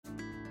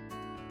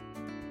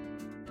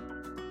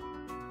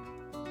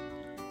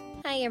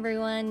Hi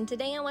everyone,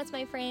 today on What's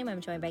My Frame,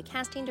 I'm joined by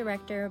casting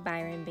director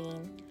Byron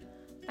Beane.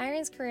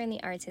 Byron's career in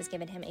the arts has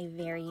given him a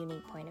very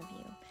unique point of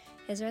view.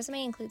 His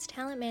resume includes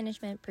talent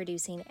management,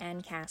 producing,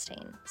 and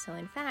casting, so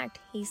in fact,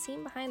 he's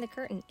seen behind the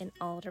curtain in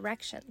all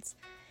directions.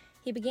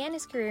 He began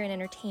his career in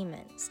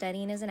entertainment,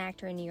 studying as an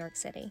actor in New York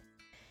City.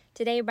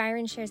 Today,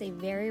 Byron shares a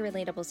very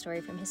relatable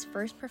story from his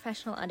first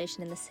professional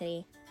audition in the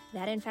city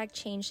that in fact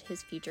changed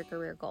his future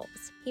career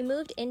goals. He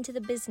moved into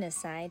the business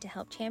side to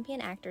help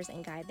champion actors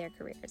and guide their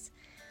careers.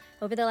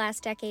 Over the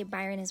last decade,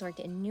 Byron has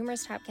worked in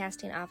numerous top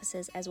casting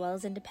offices as well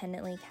as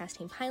independently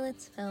casting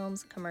pilots,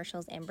 films,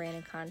 commercials, and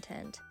branded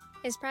content.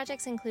 His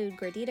projects include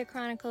Gordita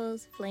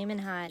Chronicles, Flamin'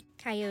 Hot,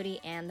 Coyote,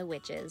 and The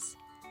Witches.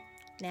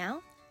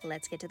 Now,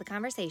 let's get to the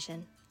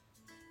conversation.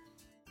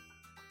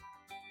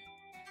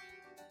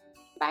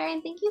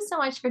 Byron, thank you so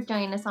much for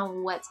joining us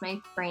on What's My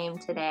Frame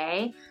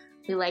today.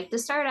 We like to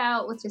start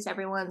out with just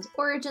everyone's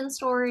origin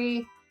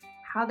story,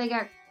 how they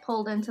got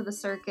pulled into the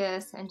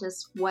circus, and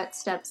just what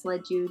steps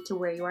led you to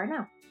where you are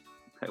now.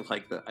 I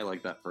like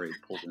that phrase,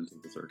 pulled into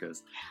the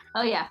circus.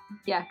 Oh yeah,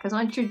 because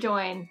once you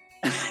join,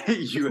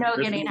 there's no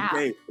getting out.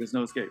 There's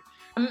no escape.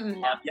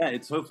 No. Yeah,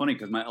 it's so funny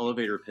because my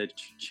elevator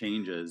pitch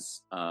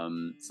changes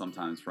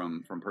sometimes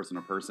from person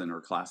to person or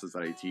classes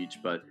that I teach.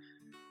 But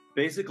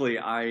basically,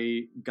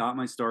 I got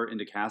my start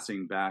into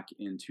casting back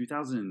in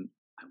 2000.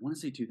 I want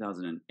to say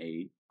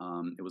 2008.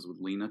 It was with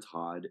Lena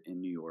Todd in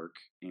New York,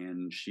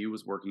 and she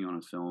was working on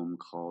a film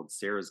called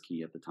Sarah's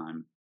Key at the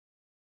time.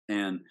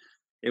 And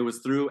it was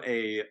through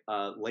a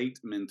late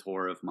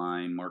mentor of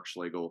mine, Mark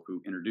Schlegel,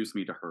 who introduced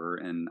me to her.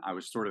 And I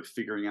was sort of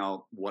figuring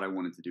out what I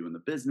wanted to do in the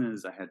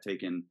business. I had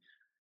taken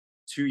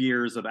 2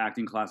 years of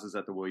acting classes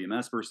at the William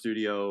Esper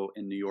Studio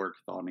in New York,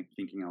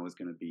 thinking I was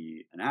going to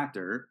be an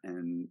actor,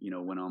 and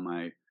went on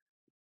my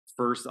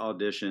first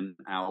audition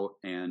out,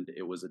 and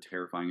it was a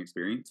terrifying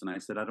experience. And I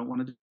said, I don't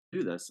want to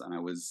do this. And I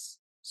was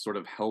sort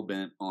of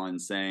hell-bent on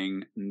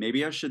saying,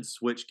 maybe I should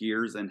switch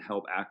gears and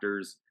help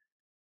actors,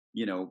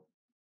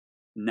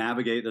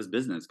 navigate this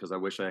business, because I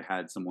wish I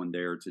had someone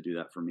there to do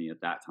that for me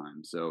at that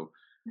time. So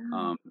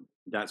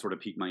that sort of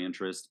piqued my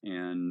interest.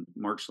 And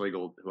Mark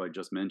Schlegel, who I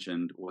just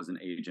mentioned, was an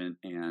agent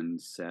and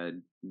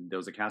said there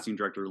was a casting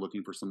director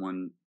looking for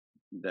someone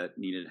that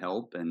needed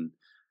help. And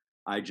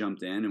I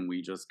jumped in, and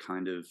we just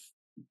kind of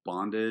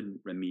bonded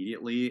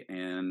immediately,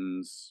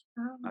 and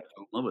I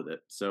fell in love with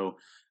it. So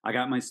I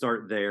got my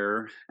start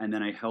there, and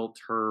then I helped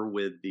her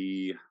with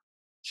the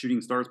Shooting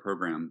Stars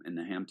program in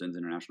the Hamptons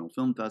International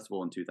Film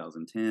Festival in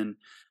 2010.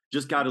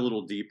 Just got a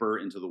little deeper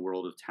into the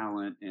world of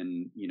talent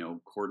and,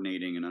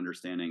 coordinating and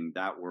understanding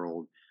that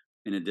world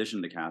in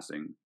addition to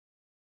casting.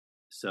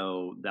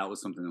 So that was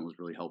something that was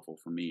really helpful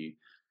for me.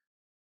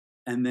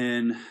 And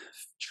then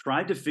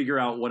tried to figure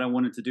out what I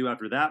wanted to do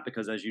after that,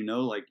 because as you know,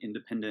 like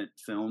independent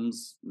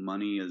films,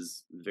 money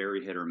is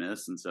very hit or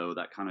miss. And so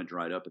that kind of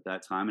dried up at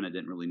that time, and I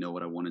didn't really know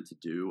what I wanted to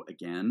do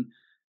again.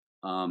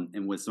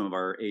 And with some of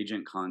our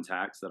agent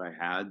contacts that I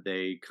had,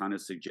 they kind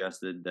of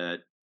suggested that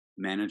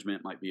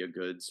management might be a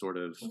good sort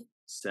of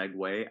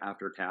segue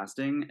after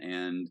casting.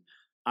 And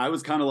I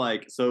was kind of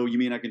like, so you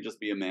mean I can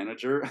just be a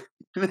manager?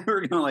 And they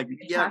were kind of like,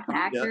 yeah. Talk to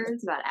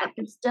actors about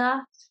actor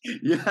stuff.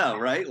 Yeah,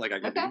 right? Like I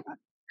could do that.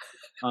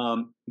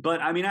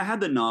 But I mean, I had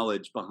the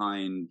knowledge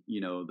behind,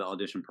 the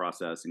audition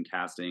process and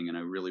casting, and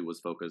I really was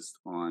focused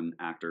on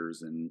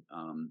actors and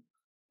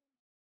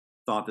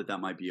thought that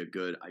might be a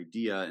good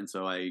idea. And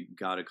so I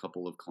got a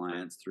couple of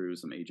clients through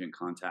some agent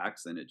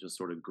contacts, and it just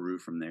sort of grew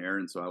from there.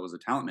 And so I was a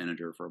talent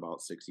manager for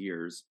about 6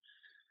 years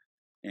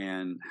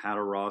and had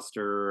a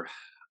roster.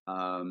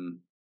 I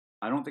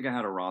don't think I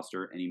had a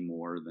roster any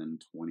more than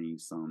 20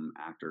 some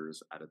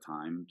actors at a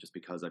time, just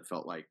because I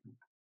felt like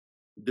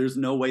there's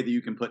no way that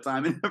you can put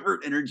time and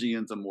effort, energy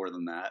into more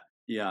than that.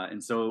 Yeah.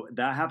 And so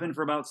that happened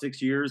for about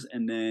 6 years.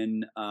 And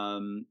then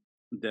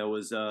there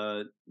was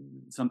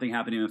something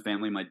happening in the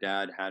family. My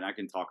dad had, I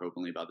can talk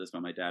openly about this,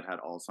 but my dad had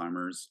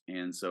Alzheimer's.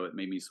 And so it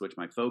made me switch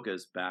my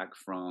focus back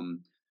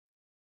from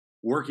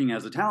working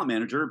as a talent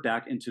manager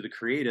back into the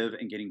creative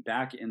and getting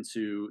back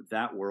into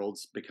that world,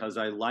 because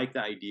I like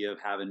the idea of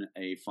having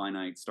a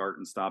finite start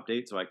and stop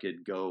date so I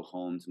could go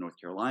home to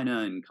North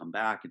Carolina and come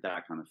back,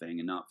 that kind of thing,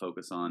 and not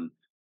focus on,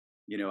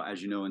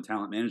 as you know, in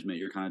talent management,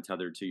 you're kind of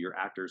tethered to your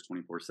actors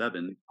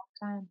 24/7.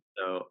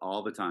 So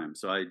all the time.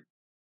 So I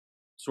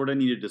sort of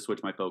needed to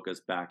switch my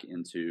focus back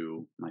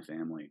into my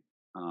family.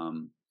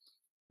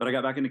 But I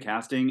got back into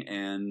casting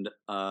and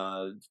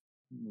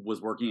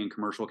was working in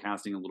commercial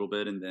casting a little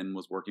bit, and then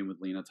was working with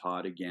Lena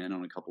Todd again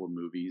on a couple of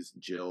movies,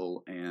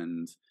 Jill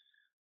and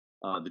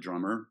The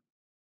Drummer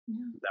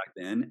back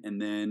then. And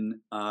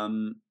then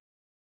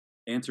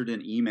answered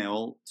an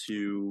email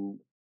to,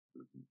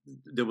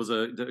 there was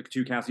the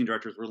two casting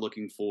directors were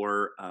looking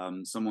for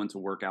someone to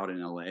work out in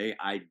LA.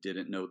 I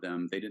didn't know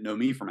them. They didn't know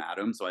me from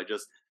Adam. So I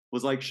just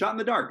was like, shot in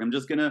the dark. I'm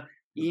just going to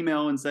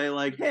email and say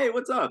like, hey,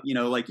 what's up?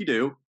 Like you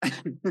do.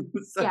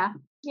 So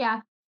Yeah.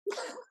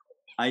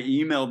 I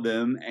emailed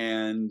them,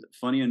 and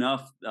funny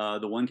enough,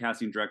 the one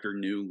casting director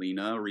knew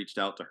Lena, reached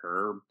out to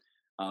her.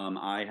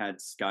 I had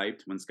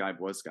Skyped when Skype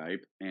was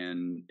Skype,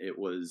 and it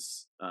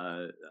was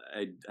I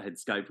had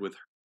Skyped with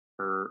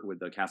her, with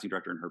the casting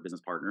director and her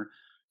business partner,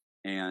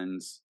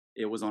 and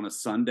it was on a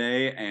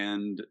Sunday,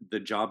 and the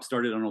job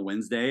started on a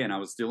Wednesday, and I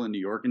was still in New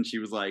York, and she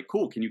was like,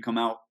 "Cool, can you come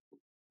out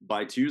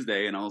by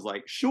Tuesday?" And I was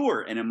like,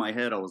 "Sure." And in my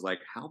head, I was like,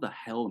 "How the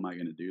hell am I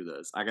going to do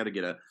this? I got to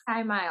get a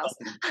Hi, Miles.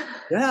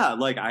 yeah,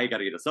 like I got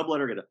to get a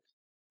subletter,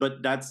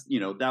 but that's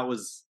that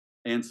was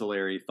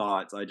ancillary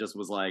thoughts. I just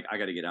was like, I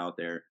got to get out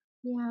there,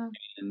 Yeah.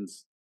 and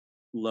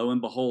lo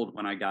and behold,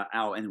 when I got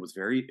out, and it was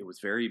very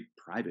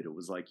private. It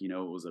was like, it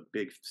was a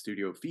big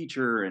studio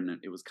feature, and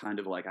it was kind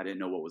of like I didn't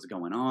know what was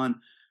going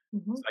on.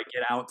 Hmm. So I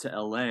get out to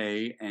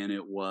LA, and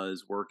it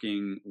was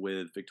working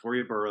with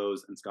Victoria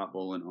Burrows and Scott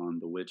Boland on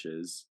The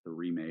Witches, the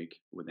remake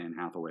with Anne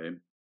Hathaway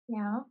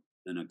Yeah.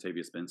 and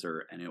Octavia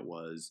Spencer, and it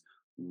was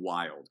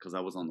wild because I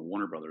was on the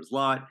Warner Brothers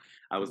lot.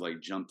 I was like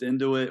jumped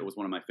into it. It was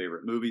one of my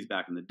favorite movies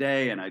back in the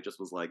day, and I just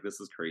was like,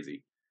 this is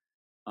crazy.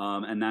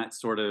 And that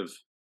sort of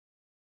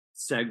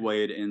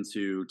segued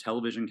into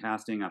television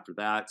casting after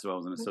that. So I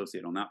was an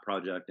associate on that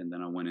project, and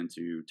then I went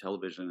into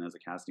television as a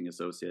casting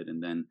associate,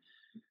 and then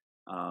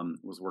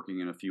was working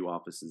in a few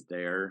offices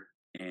there,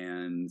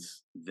 and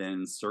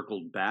then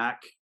circled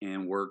back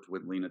and worked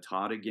with Lena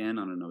Todd again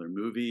on another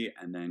movie,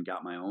 and then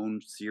got my own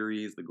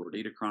series, The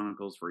Gordita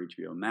Chronicles, for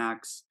HBO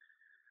Max.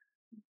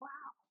 Wow.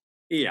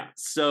 Yeah,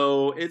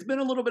 so it's been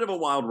a little bit of a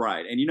wild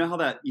ride, and you know how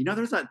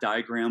there's that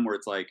diagram where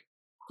it's like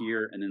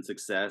fear and then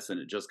success, and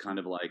it just kind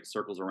of like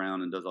circles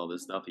around and does all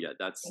this stuff. Yeah,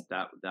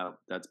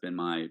 that's been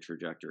my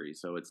trajectory.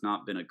 So it's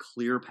not been a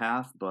clear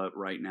path, but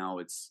right now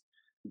it's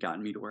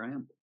gotten me to where I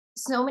am.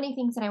 So many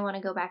things that I want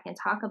to go back and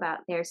talk about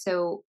there.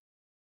 So,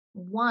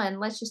 one,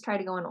 let's just try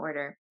to go in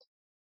order.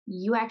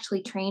 You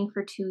actually trained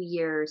for 2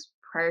 years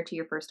prior to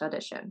your first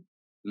audition.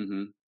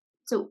 Hmm.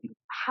 So,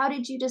 how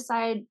did you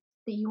decide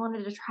that you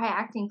wanted to try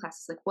acting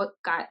classes? What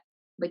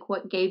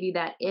gave you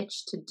that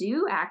itch to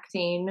do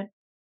acting, Oh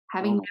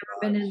having my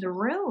never been in gosh. the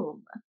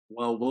room?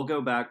 Well, we'll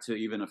go back to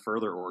even a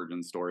further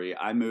origin story.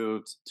 I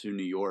moved to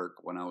New York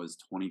when I was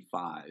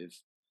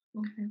 25.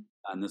 Okay.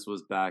 And this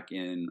was back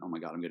in, oh my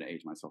God, I'm going to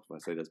age myself if I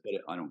say this, but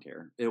I don't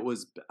care. It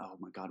was, oh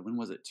my God, when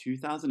was it?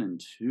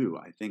 2002.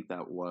 I think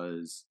that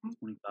was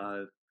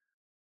 25,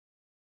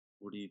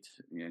 42.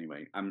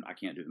 Anyway, I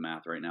can't do the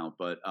math right now,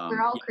 but We're all yeah.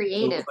 So it was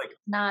creative, like,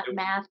 not it,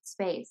 math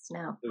space.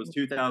 No. it was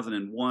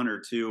 2001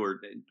 or two, or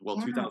well,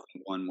 Yeah.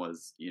 2001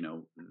 was,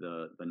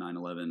 the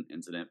 9/11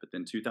 incident. But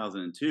then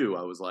 2002,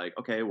 I was like,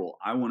 okay, well,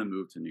 I want to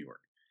move to New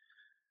York.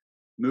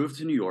 Moved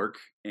to New York,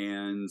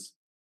 and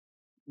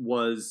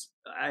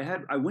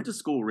I went to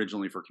school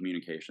originally for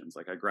communications.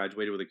 Like I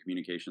graduated with a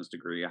communications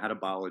degree. I had a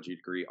biology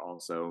degree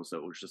also, so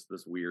it was just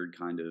this weird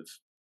kind of,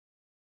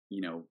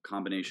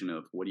 combination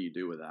of what do you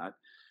do with that?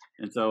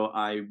 And so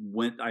I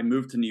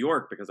moved to New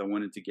York because I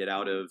wanted to get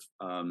out of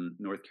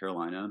North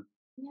Carolina,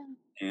 Yeah.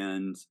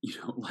 and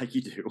like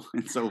you do.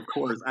 And so of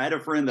course I had a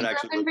friend that I grew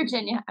up actually in lived.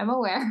 Virginia. I'm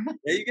aware.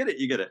 Yeah, you get it.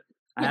 You get it.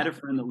 I Yeah. had a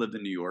friend that lived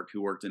in New York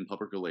who worked in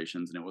public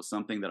relations, and it was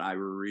something that I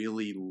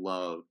really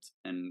loved.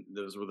 And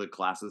those were the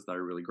classes that I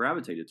really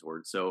gravitated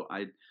towards. So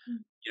and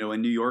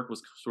New York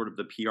was sort of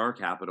the PR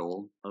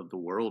capital of the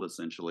world,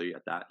 essentially,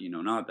 at that,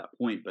 not at that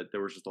point, but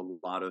there was just a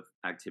lot of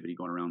activity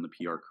going around the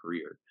PR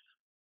career.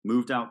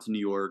 Moved out to New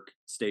York,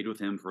 stayed with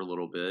him for a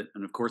little bit.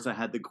 And of course, I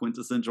had the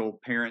quintessential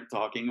parent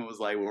talking. It was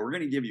like, well, we're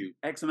going to give you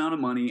X amount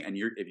of money, and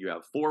if you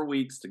have 4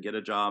 weeks to get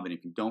a job, and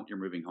if you don't, you're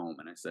moving home.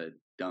 And I said,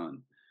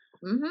 done.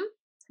 Hmm.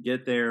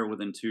 Get there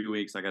within 2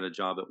 weeks. I got a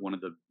job at one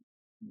of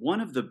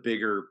the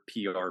bigger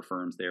PR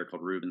firms there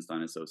called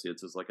Rubenstein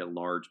Associates. It's like a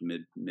large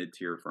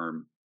mid-tier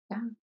firm,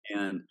 Yeah.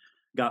 and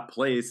got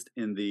placed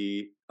in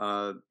the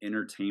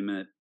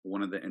entertainment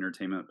one of the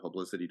entertainment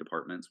publicity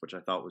departments, which I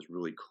thought was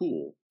really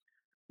cool.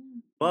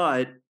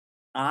 But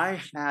I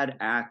had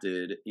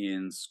acted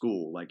in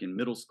school, like in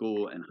middle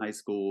school and high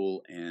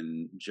school,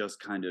 and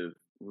just kind of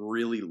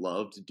really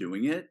loved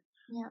doing it.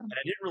 Yeah. And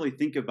I didn't really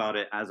think about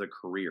it as a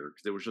career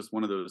because it was just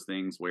one of those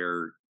things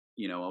where,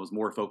 I was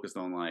more focused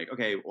on like,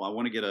 okay, well, I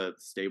want to get a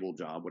stable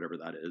job, whatever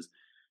that is.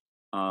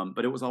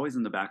 But it was always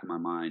in the back of my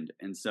mind.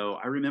 And so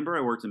I remember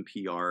I worked in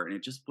PR, and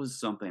it just was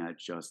something I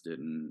just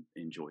didn't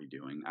enjoy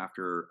doing.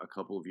 After a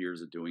couple of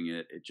years of doing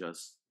it, it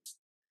just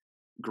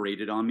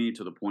grated on me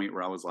to the point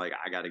where I was like,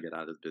 I got to get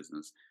out of this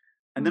business.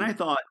 And then Mm. I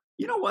thought,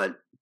 you know what?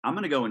 I'm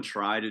going to go and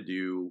try to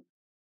do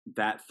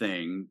that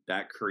thing,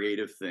 that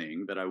creative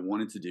thing that I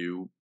wanted to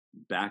do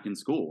back in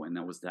school, and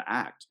that was to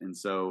act. And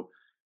so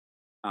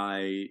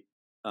I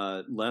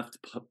left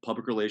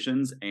public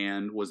relations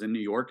and was in New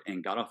York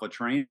and got off a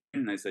train.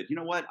 And I said, you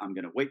know what? I'm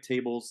going to wait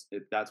tables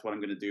if that's what I'm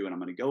going to do. And I'm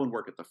going to go and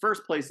work at the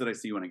first place that I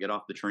see when I get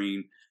off the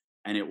train.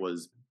 And it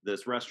was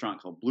this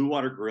restaurant called Blue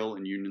Water Grill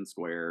in Union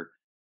Square.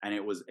 And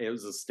it was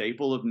a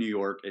staple of New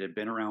York. It had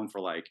been around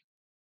for like,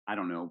 I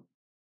don't know.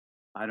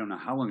 I don't know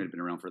how long it had been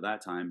around for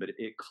that time, but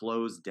it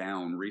closed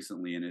down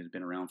recently, and it had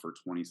been around for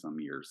 20 some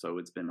years. So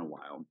it's been a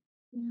while.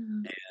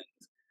 Yeah.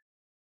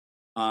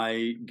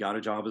 I got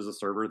a job as a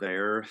server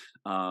there,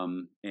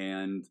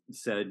 and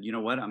said, you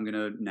know what, I'm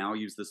gonna now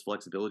use this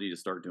flexibility to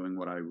start doing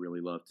what I really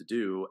love to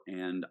do.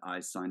 And I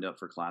signed up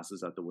for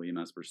classes at the William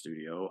Esper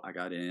Studio. I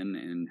got in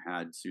and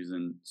had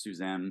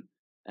Suzanne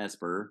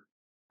Esper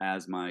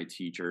as my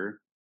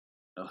teacher,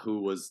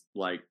 who was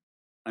like,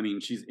 I mean,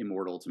 she's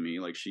immortal to me.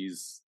 Like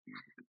she's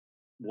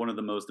one of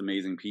the most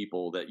amazing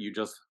people that you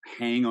just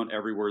hang on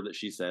every word that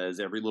she says.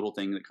 Every little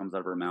thing that comes out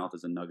of her mouth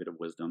is a nugget of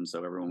wisdom.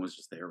 So everyone was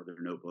just there with their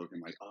notebook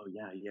and like, oh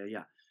yeah, yeah,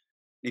 yeah.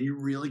 And you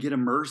really get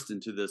immersed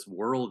into this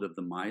world of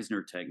the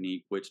Meisner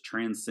technique, which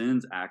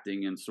transcends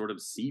acting and sort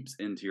of seeps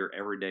into your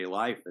everyday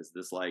life as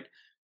this like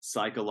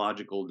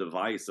psychological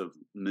device of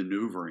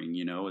maneuvering,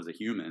 as a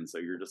human. So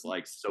you're just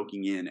like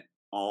soaking in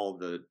all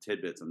the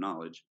tidbits of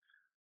knowledge.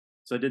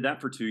 So I did that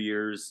for 2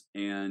 years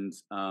and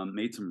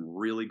made some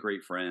really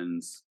great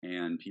friends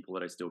and people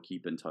that I still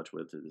keep in touch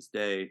with to this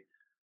day.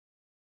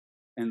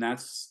 And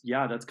that's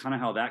kind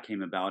of how that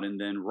came about. And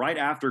then right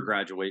after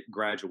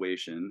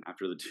graduation,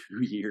 after the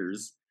 2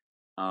 years,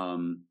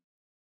 um,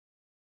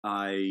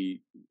 I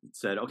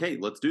said, okay,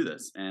 let's do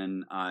this.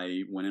 And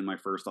I went in my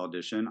first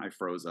audition. I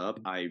froze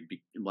up.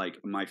 Like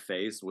my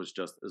face was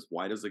just as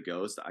white as a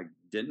ghost. I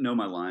didn't know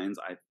my lines.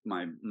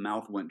 My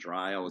mouth went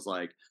dry. I was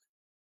like,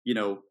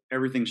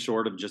 everything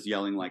short of just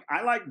yelling like,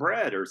 I like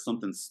bread or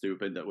something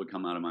stupid that would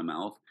come out of my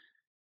mouth.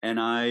 And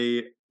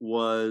I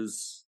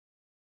was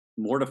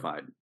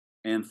mortified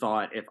and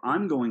thought, if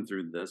I'm going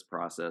through this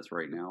process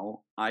right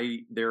now,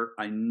 I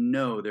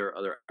know there are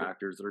other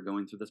actors that are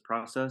going through this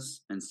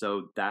process. And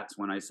so that's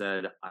when I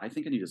said, I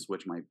think I need to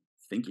switch my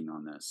thinking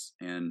on this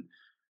and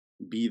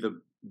be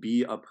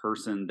be a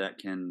person that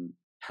can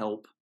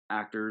help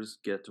actors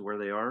get to where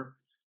they are.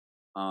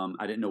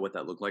 I didn't know what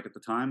that looked like at the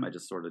time. I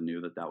just sort of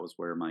knew that that was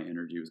where my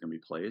energy was going to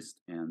be placed,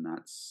 and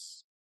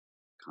that's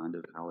kind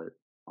of how it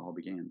all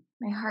began.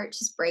 My heart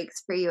just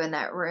breaks for you in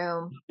that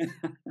room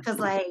because,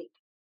 like,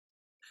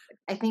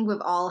 I think we've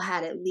all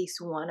had at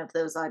least one of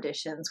those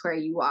auditions where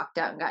you walked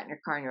out and got in your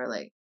car and you were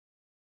like,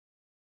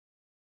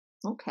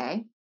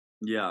 okay,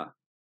 Yeah.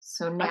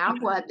 so now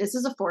what? This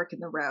is a fork in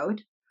the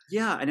road.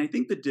 Yeah, and I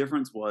think the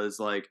difference was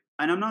like,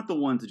 and I'm not the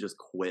one to just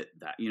quit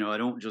that. I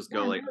don't just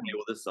go Yeah, like, no. okay,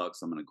 well, this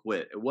sucks, I'm going to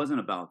quit. It wasn't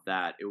about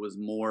that. It was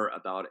more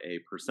about a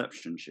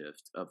perception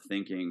shift of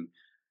thinking,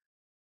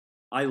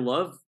 I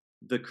love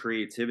the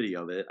creativity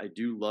of it. I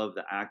do love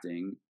the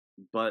acting,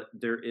 but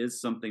there is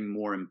something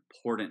more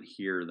important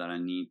here that I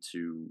need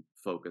to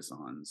focus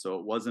on. So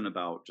it wasn't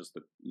about just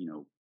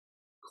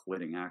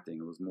quitting acting.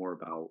 It was more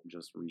about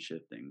just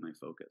reshifting my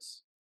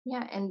focus.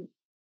 Yeah, and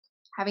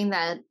having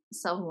that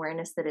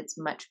self-awareness that it's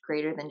much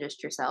greater than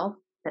just yourself,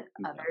 that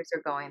Yeah. others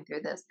are going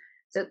through this.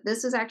 So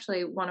this is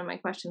actually one of my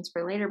questions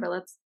for later, but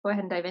let's go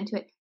ahead and dive into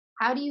it.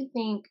 How do you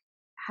think,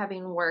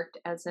 having worked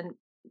as an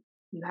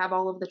you have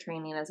all of the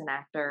training as an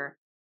actor,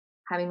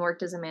 having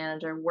worked as a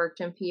manager,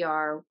 worked in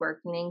PR,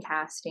 working in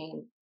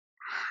casting,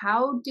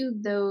 how do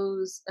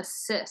those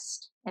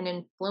assist and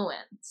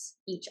influence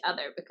each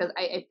other? Because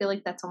I feel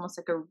like that's almost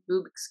like a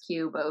Rubik's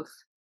Cube of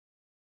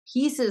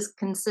pieces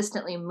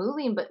consistently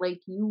moving, but like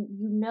you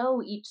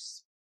know each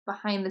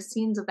behind the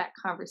scenes of that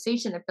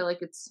conversation. I feel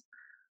like it's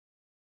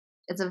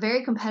a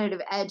very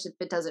competitive edge if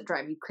it doesn't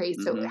drive you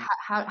crazy. So hmm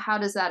how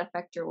does that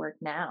affect your work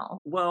now?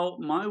 Well,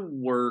 my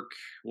work,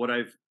 what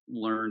I've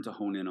learned to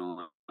hone in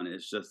on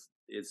is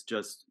it's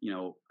just,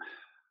 well,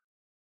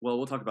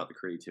 we'll talk about the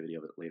creativity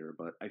of it later,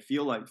 but I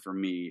feel like for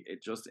me,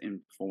 it just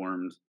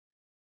informed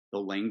the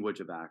language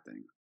of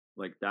acting.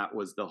 Like that's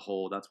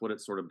what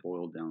it sort of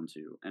boiled down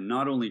to. And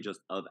not only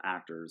just of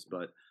actors,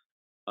 but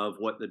of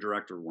what the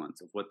director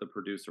wants, of what the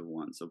producer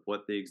wants, of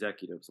what the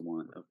executives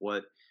want, of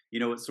what,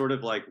 it sort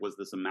of like was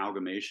this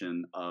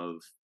amalgamation of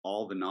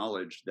all the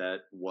knowledge that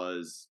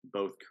was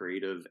both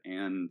creative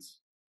and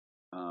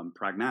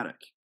pragmatic,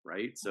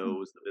 right? So it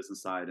was the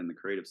business side and the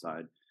creative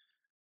side.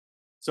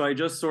 So I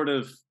just sort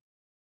of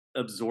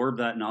absorbed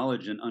that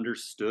knowledge and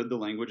understood the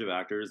language of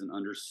actors and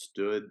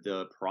understood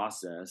the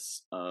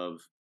process of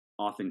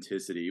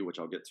authenticity, which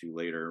I'll get to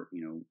later,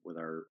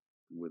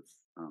 with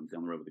down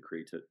the road with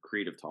the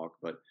creative talk.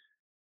 But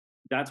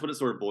that's what it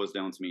sort of boils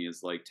down to me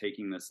is like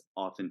taking this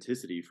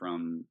authenticity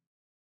from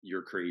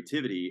your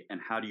creativity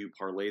and how do you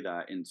parlay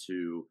that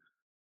into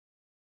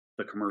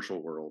the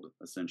commercial world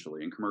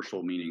essentially, and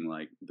commercial meaning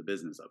like the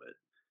business of it.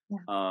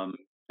 Yeah.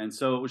 And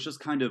so it was just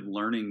kind of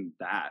learning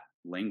that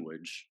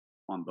language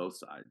on both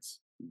sides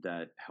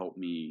that helped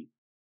me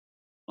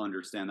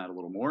understand that a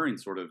little more and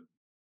sort of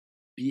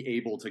be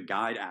able to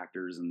guide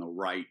actors in the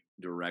right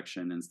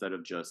direction instead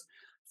of just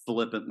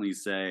flippantly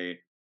say,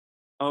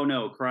 oh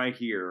no, cry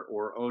here,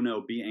 or oh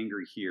no, be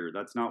angry here.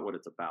 That's not what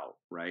it's about,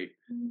 right?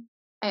 Mhm.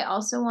 I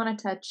also want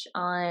to touch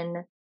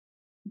on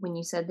when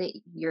you said that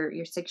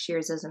your 6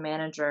 years as a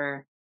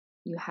manager,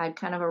 you had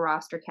kind of a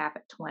roster cap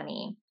at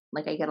 20.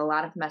 Like I get a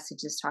lot of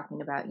messages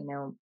talking about,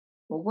 well,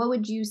 what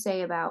would you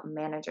say about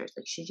managers?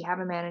 Like, should you have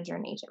a manager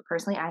and agent?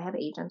 Personally, I have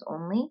agents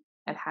only.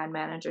 I've had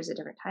managers at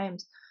different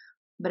times,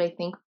 but I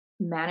think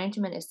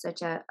management is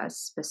such a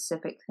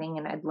specific thing,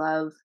 and I'd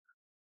love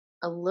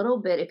a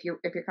little bit, if you're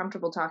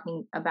comfortable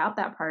talking about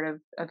that part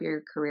of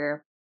your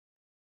career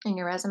and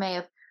your resume,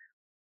 of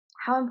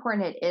how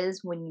important it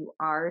is when you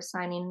are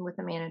signing with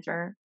a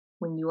manager,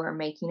 when you are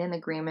making an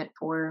agreement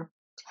for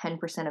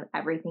 10% of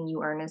everything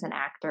you earn as an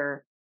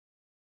actor,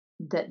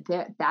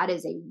 that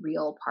is a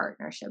real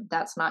partnership.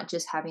 That's not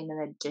just having an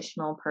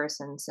additional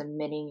person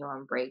submitting you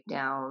on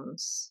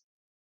breakdowns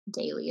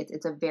daily.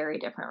 It's a very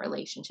different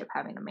relationship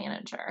having a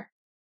manager.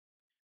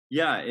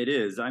 Yeah, it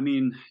is. I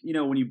mean,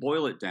 when you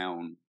boil it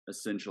down,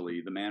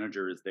 essentially, the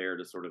manager is there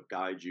to sort of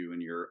guide you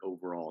in your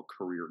overall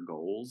career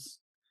goals,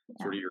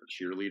 Yeah. sort of your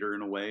cheerleader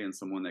in a way, and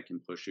someone that can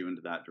push you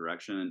into that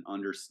direction and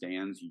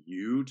understands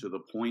you to the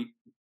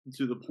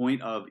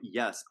point of,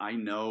 yes, I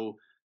know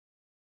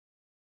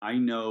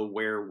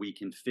where we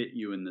can fit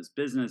you in this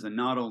business. And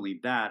not only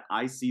that,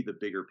 I see the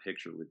bigger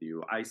picture with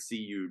you. I see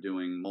you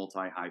doing multi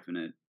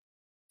hyphenate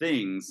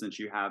things since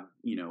you have,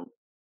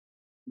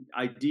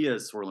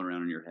 ideas swirling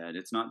around in your head.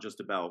 It's not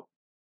just about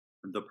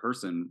the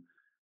person.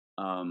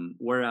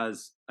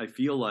 Whereas I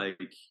feel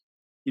like,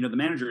 the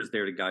manager is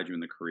there to guide you in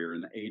the career,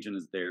 and the agent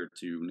is there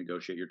to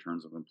negotiate your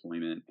terms of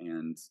employment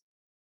and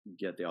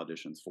get the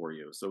auditions for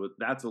you. So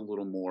that's a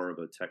little more of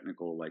a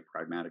technical, like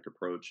pragmatic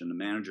approach, and the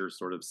manager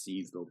sort of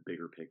sees the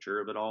bigger picture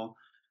of it all.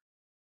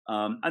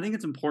 I think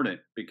it's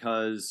important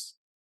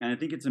and I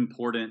think it's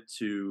important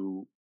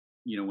to,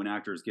 when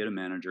actors get a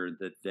manager,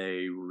 that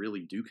they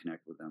really do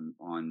connect with them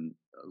on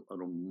a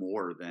little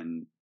more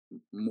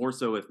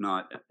so, if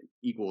not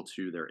equal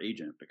to their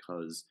agent,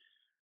 because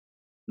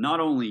not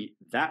only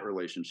that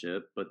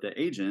relationship, but the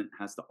agent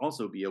has to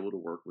also be able to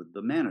work with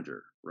the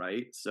manager,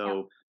 right? Yeah.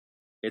 So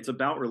it's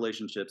about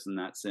relationships in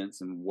that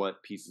sense and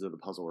what pieces of the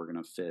puzzle are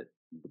going to fit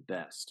the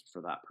best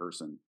for that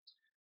person.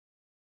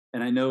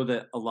 And I know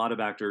that a lot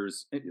of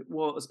actors,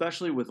 well,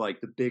 especially with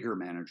like the bigger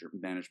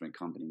management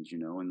companies,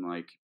 and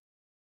like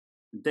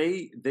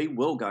they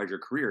will guide your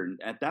career. And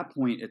at that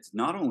point, it's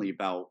not only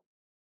about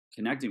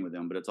connecting with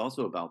them, but it's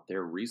also about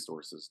their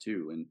resources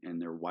too,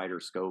 and their wider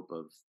scope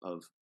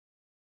of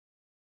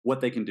what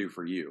they can do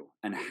for you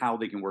and how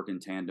they can work in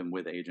tandem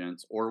with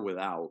agents or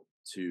without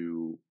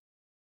to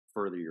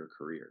further your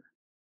career.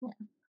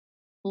 Yeah.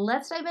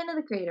 Let's dive into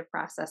the creative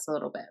process a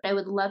little bit. I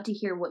would love to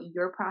hear what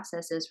your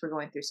process is for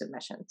going through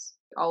submissions.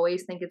 I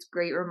always think it's a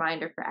great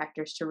reminder for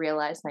actors to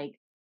realize, like,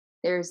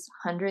 there's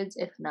hundreds,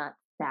 if not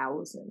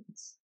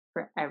thousands,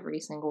 for every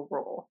single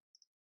role.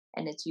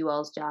 And it's you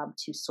all's job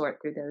to sort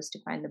through those to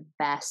find the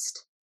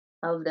best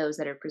of those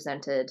that are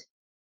presented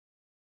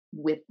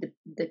with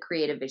the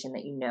creative vision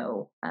that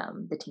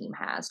the team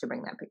has to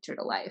bring that picture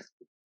to life.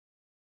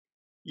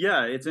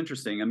 Yeah, it's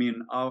interesting. I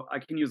mean, I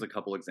can use a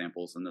couple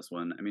examples in this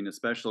one. I mean,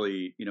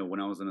 especially when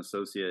I was an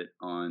associate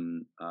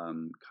on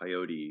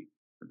Coyote,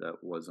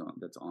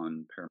 that's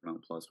on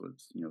Paramount Plus with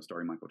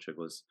starring Michael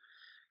Chiklis.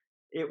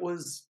 It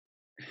was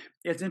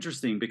it's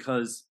interesting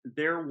because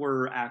there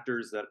were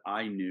actors that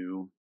I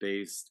knew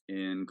based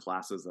in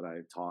classes that I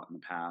had taught in the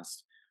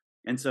past,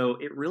 and so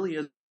it really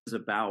is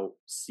about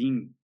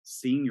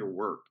seeing your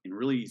work and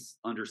really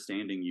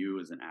understanding you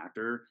as an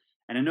actor.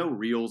 And I know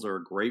reels are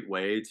a great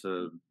way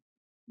to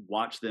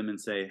watch them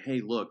and say,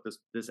 hey, look,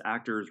 this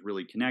actor is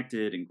really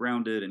connected and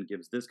grounded and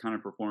gives this kind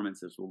of performance.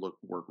 This will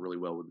work really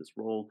well with this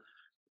role.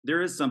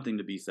 There is something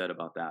to be said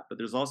about that, but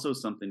there's also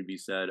something to be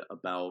said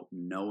about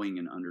knowing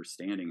and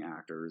understanding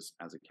actors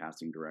as a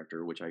casting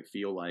director, which I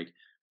feel like,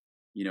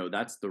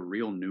 that's the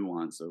real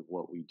nuance of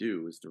what we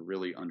do, is to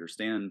really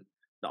understand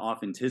the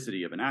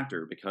authenticity of an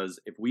actor, because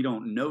if we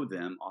don't know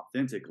them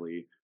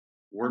authentically,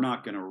 we're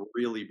not going to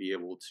really be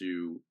able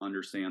to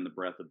understand the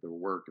breadth of their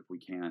work if we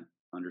can't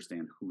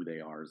understand who they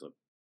are as a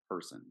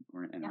person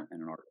and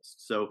an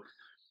artist. So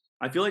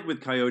I feel like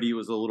with Coyote it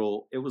was a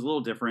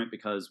little different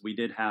because we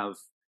did have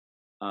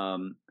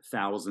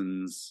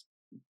thousands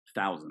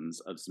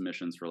of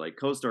submissions for like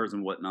co-stars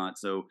and whatnot.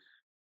 So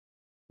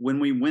when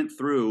we went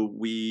through,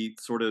 we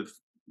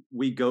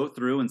go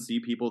through and see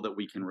people that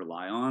we can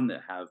rely on,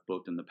 that have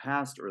booked in the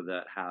past or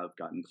that have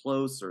gotten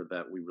close or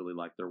that we really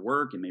like their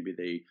work, and maybe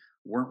they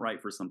weren't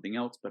right for something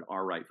else but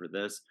are right for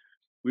this.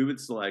 We would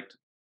select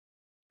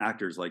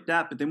actors like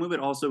that, but then we would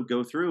also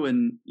go through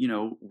and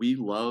we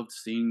loved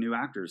seeing new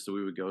actors, so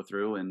we would go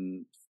through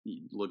and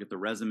look at the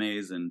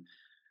resumes. And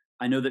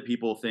I know that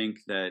people think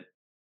that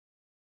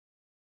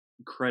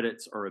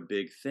credits are a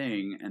big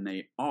thing, and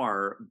they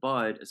are,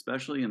 but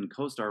especially in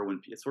co-star, when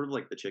it's sort of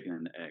like the chicken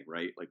and the egg,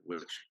 right? Like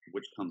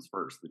which comes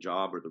first, the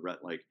job or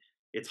like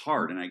it's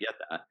hard, and I get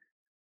that.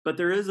 But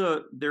there is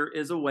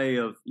a way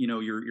of,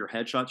 your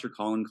headshots, your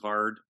calling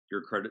card,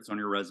 your credits on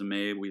your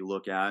resume. We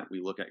look at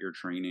your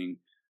training.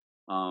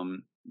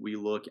 We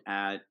look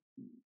at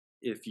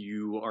if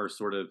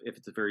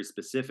it's a very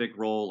specific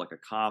role, like a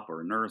cop or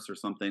a nurse or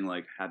something,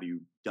 like, have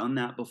you done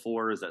that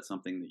before? Is that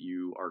something that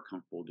you are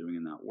comfortable doing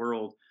in that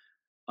world?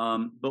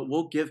 But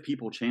we'll give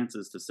people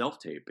chances to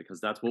self-tape, because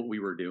that's what we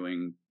were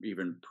doing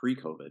even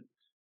pre-COVID.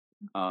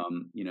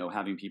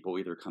 Having people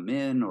either come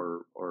in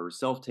or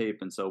self-tape,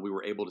 and so we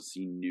were able to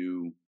see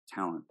new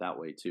talent that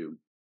way too.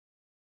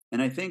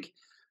 And I think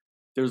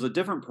There's a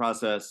different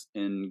process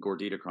in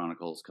Gordita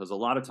Chronicles because a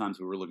lot of times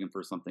we were looking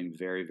for something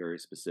very, very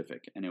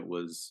specific, and it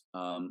was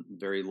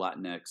very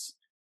Latinx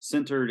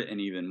centered,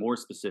 and even more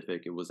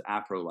specific, it was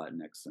Afro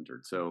Latinx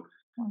centered. So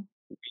Mm.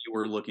 we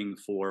were looking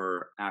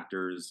for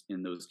actors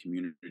in those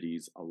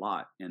communities a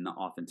lot, and the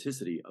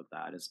authenticity of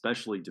that,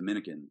 especially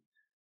Dominican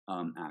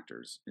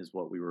actors, is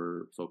what we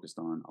were focused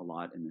on a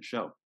lot in the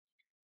show.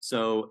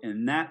 So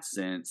in that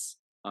sense,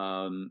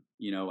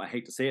 I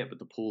hate to say it, but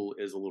the pool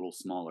is a little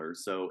smaller.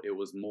 So it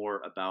was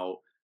more about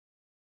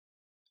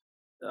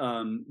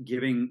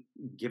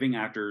giving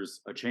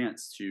actors a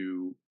chance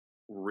to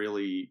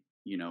really,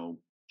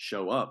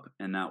 show up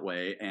in that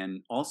way,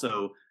 and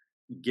also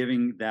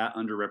giving that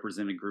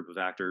underrepresented group of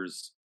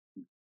actors,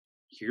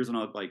 here's an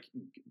like,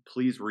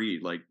 please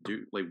read, like,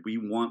 do, like, we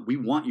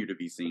want you to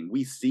be seen,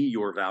 we see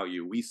your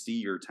value, we see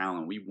your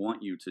talent, we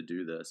want you to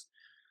do this.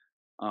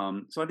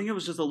 So I think it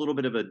was just a little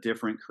bit of a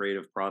different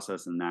creative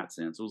process in that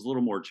sense. It was a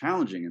little more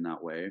challenging in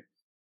that way,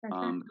 For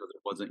sure. because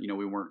it wasn't,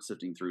 we weren't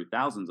sifting through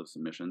thousands of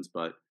submissions,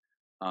 but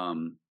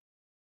um,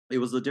 it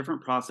was a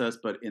different process,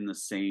 but in the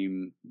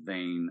same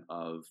vein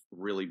of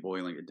really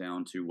boiling it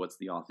down to what's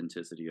the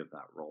authenticity of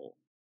that role.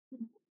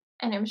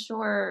 And I'm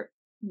sure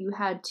you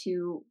had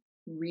to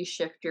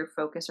reshift your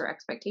focus or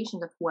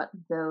expectations of what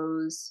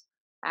those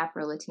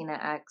Afro Latina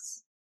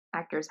X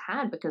actors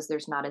had, because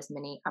there's not as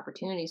many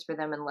opportunities for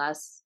them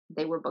unless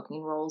they were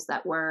booking roles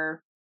that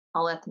were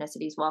all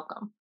ethnicities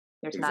welcome.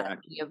 There's not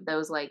Exactly. any of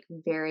those like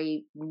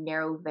very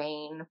narrow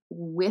vein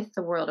with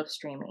the world of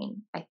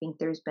streaming. I think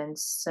there's been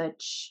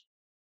such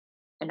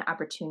an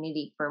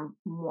opportunity for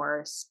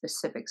more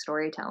specific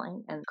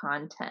storytelling and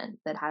content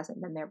that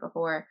hasn't been there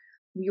before.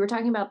 You were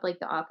talking about like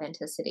the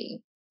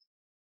authenticity.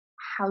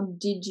 How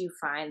did you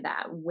find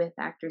that with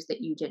actors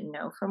that you didn't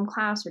know from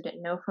class or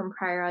didn't know from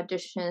prior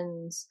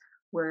auditions?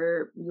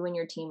 Were you and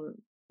your team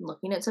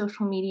looking at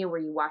social media? Were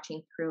you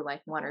watching through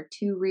like one or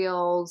two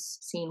reels,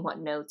 seeing what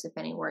notes, if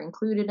any, were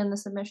included in the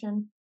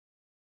submission?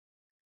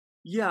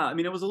 Yeah, I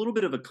mean, it was a little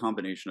bit of a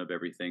combination of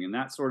everything, and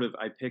that sort of,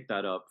 I picked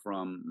that up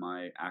from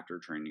my actor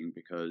training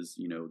because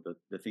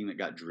the thing that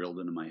got drilled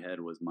into my head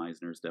was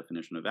Meisner's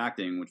definition of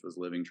acting, which was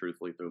living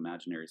truthfully through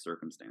imaginary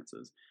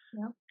circumstances.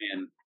 Yeah.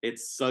 And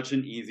it's such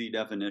an easy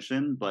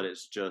definition, but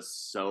it's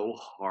just so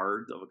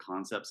hard of a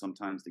concept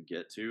sometimes to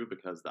get to,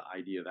 because the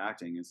idea of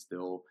acting is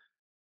still,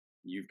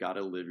 you've got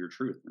to live your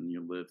truth and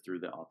you live through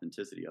the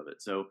authenticity of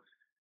it. So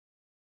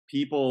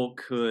people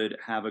could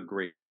have a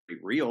great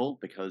reel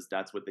because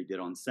that's what they did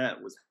on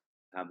set, was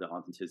have the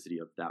authenticity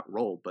of that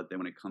role. But then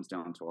when it comes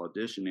down to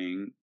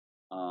auditioning,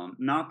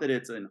 not that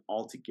it's an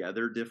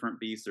altogether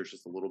different beast, there's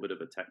just a little bit of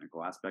a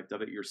technical aspect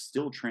of it. You're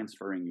still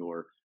transferring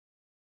your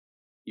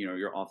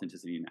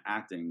authenticity in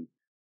acting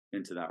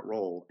into that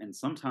role, and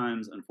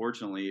sometimes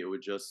unfortunately it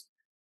would just,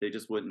 they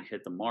just wouldn't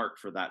hit the mark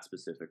for that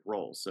specific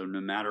role. So no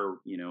matter,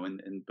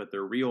 and but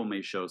their reel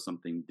may show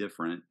something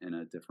different in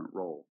a different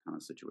role kind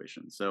of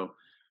situation. So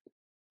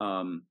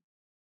um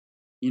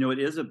it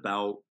is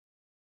about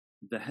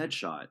the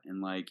headshot,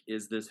 and like,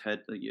 is this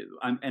head, like,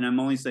 I'm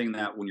only saying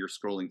that when you're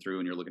scrolling through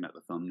and you're looking at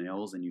the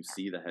thumbnails and you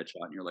see the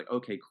headshot and you're like,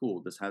 okay,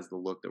 cool, this has the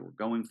look that we're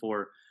going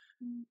for.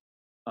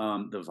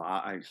 Mm. The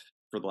vibe,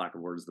 for the lack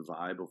of words, the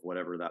vibe of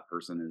whatever that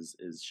person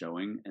is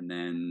showing, and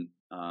then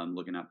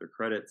looking at their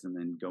credits, and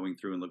then going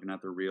through and looking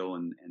at their reel,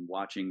 and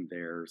watching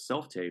their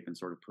self tape, and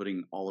sort of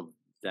putting all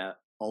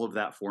of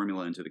that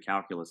formula into the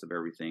calculus of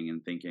everything,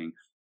 and thinking,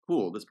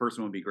 cool, this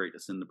person would be great to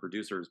send the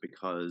producers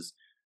because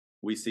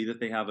we see that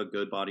they have a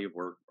good body of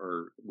work,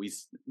 or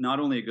not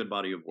only a good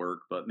body of work,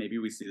 but maybe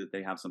we see that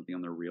they have something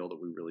on their reel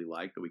that we really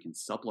like that we can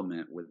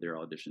supplement with their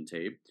audition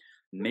tape.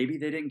 Maybe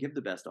they didn't give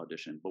the best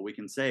audition, but we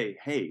can say,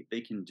 hey,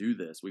 they can do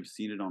this, we've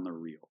seen it on their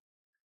reel.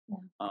 Yeah.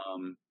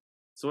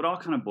 So it all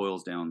kind of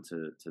boils down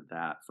to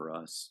that for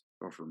us,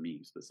 or for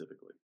me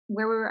specifically.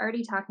 Where we were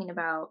already talking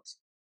about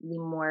the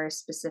more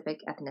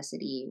specific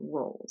ethnicity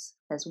roles,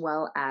 as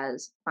well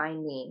as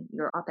finding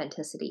your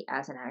authenticity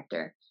as an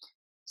actor.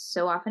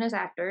 So often as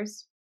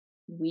actors,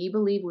 we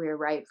believe we are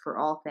right for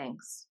all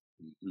things.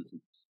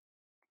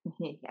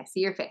 I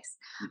see your face.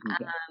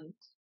 Um,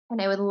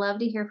 and I would love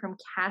to hear from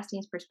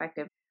casting's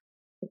perspective.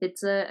 If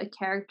it's a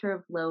character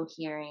of low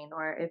hearing,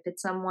 or if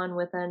it's someone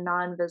with a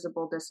non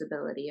visible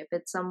disability, if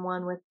it's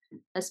someone with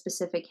a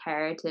specific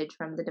heritage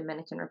from the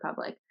Dominican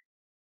Republic,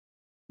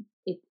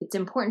 it's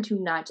important to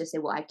not just say,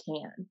 well, I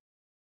can.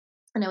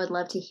 And I would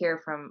love to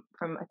hear from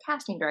a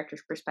casting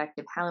director's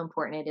perspective how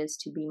important it is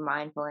to be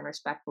mindful and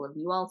respectful of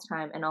you all's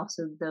time, and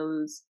also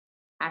those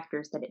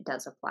actors that it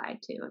does apply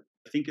to.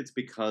 I think it's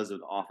because of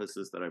the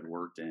offices that I've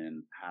worked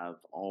in have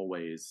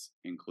always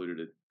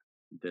included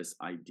this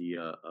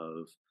idea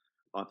of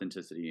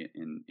authenticity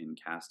in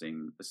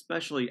casting,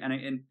 especially,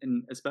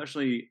 and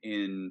especially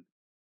in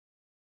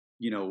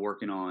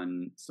working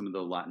on some of the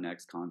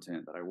Latinx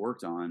content that I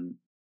worked on.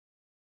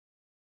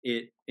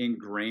 It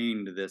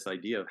ingrained this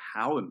idea of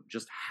how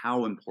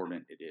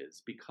important it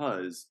is,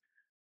 because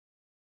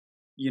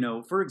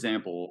for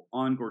example,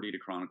 on Gordita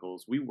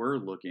Chronicles, we were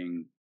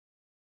looking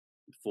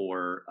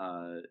for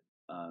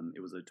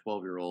it was a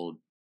 12-year-old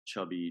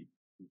chubby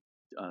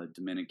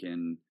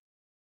Dominican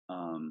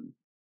um,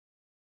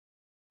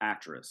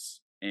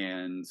 actress,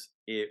 and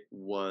it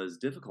was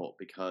difficult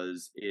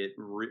because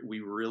we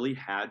really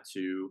had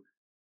to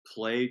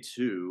play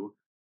to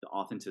the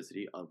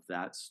authenticity of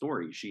that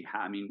story.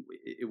 I mean,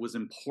 it was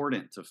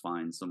important to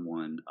find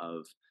someone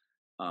of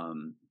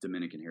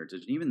Dominican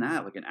heritage, and even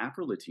that, like an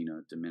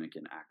Afro-Latina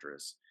Dominican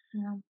actress.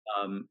 Yeah.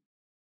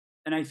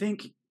 And I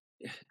think,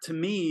 to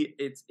me,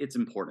 it's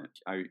important.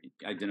 I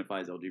identify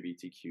as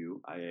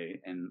LGBTQIA,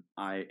 and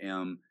I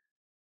am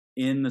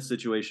in the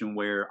situation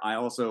where I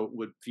also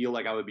would feel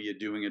like I would be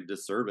doing a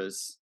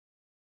disservice,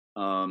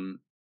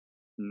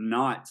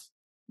 not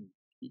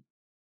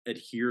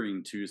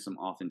adhering to some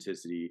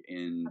authenticity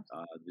in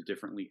the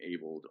differently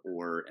abled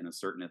or in a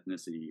certain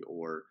ethnicity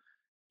or,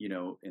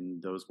 in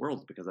those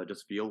worlds, because I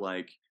just feel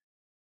like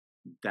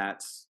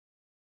that's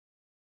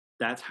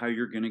how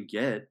you're going to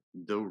get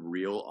the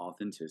real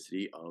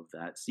authenticity of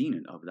that scene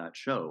and of that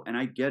show. And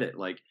I get it.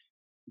 Like,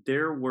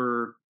 there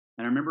were,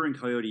 and I remember in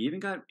Coyote,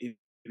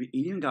 it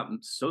even got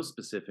so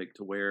specific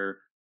to where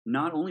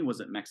not only was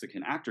it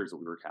Mexican actors that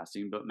we were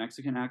casting, but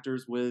Mexican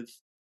actors with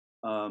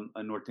a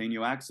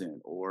norteño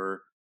accent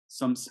or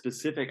some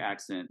specific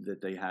accent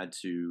that they had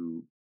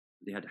to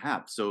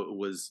have. So it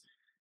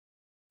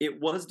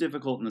was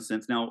difficult in the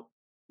sense. Now,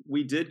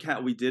 we did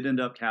end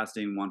up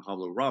casting Juan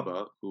Pablo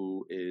Raba,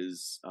 who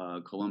is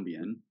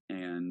Colombian,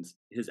 and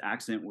his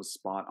accent was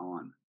spot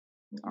on.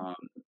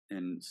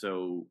 And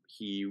so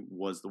he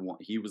was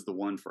the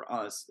one for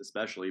us,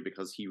 especially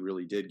because he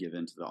really did give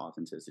into the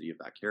authenticity of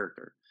that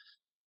character.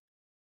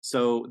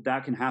 So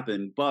that can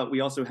happen. But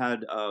we also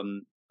had a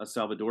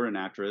Salvadoran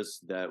actress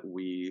that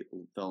we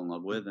fell in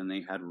love with, and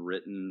they had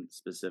written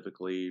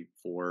specifically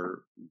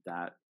for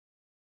that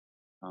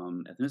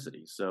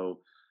ethnicity. So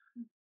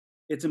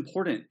it's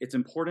important. It's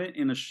important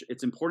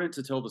it's important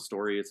to tell the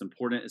story. It's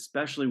important,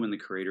 especially when the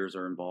creators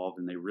are involved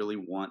and they really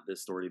want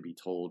this story to be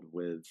told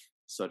with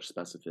such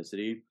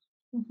specificity.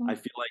 I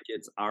feel like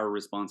it's our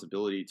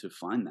responsibility to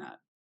find that.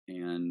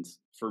 And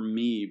for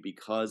me,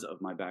 because of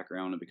my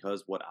background and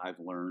because what I've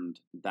learned,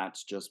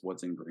 that's just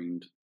what's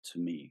ingrained to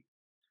me.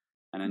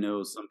 And I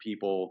know some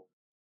people,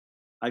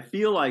 I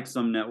feel like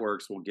some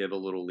networks will give a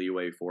little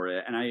leeway for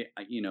it. And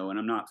and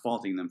I'm not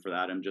faulting them for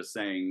that. I'm just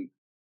saying,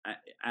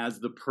 as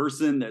the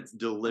person that's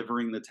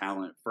delivering the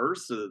talent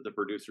first so that the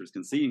producers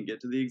can see and get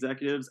to the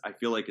executives, I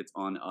feel like it's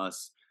on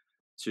us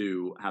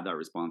to have that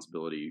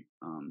responsibility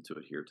to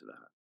adhere to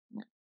that.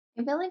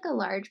 I feel like a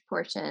large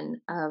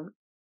portion of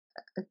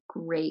a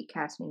great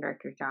casting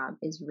director job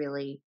is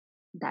really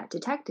that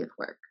detective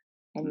work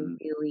and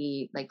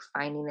really like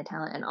finding the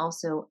talent. And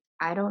also,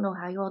 I don't know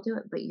how you all do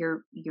it, but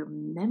your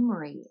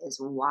memory is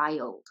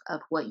wild of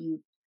what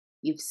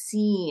you've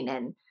seen.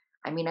 And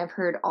I mean, I've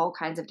heard all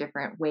kinds of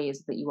different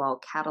ways that you all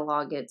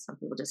catalog it. Some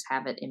people just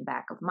have it in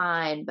back of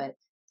mind, but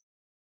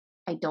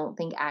I don't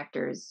think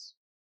actors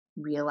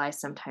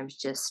realize sometimes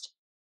just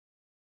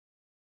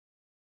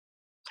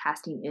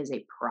casting is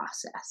a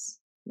process.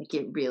 Like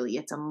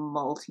it's a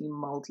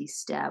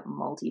multi-step,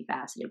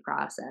 multifaceted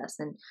process.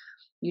 And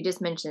you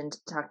just mentioned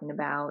talking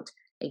about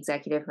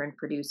executive and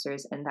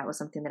producers, and that was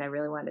something that I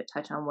really wanted to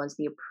touch on was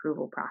the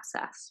approval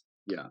process.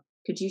 Yeah.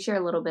 Could you share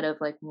a little bit of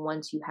like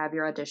once you have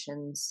your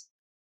auditions,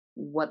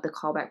 what the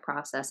callback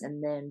process,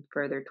 and then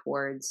further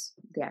towards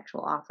the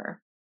actual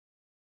offer?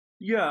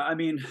 Yeah, I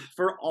mean,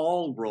 for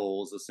all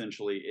roles,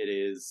 essentially, it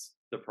is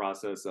the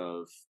process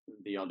of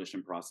the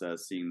audition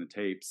process, seeing the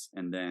tapes,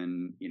 and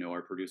then,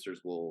 our producers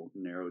will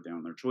narrow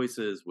down their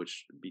choices,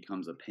 which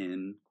becomes a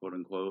pin, quote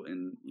unquote.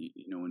 And,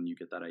 when you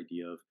get that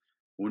idea of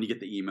when you get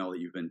the email that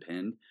you've been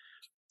pinned.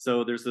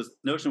 So there's this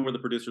notion where the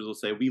producers will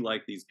say, we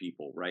like these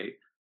people, right?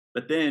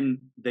 But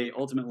then they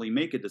ultimately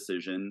make a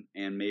decision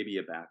and maybe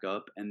a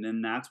backup. And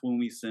then that's when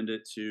we send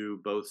it to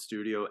both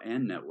studio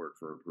and network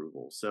for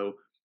approval. So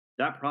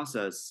that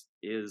process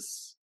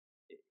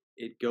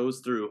it goes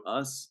through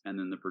us and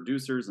then the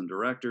producers and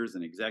directors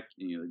and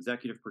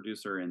executive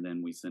producer, and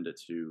then we send it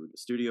to the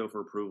studio for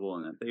approval,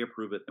 and if they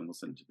approve it, then we'll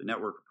send it to the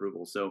network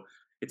approval. So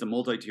it's a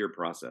multi-tier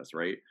process,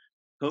 right?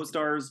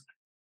 Co-stars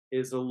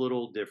is a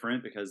little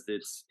different because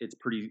it's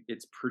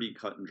pretty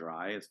cut and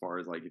dry as far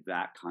as like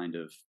that kind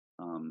of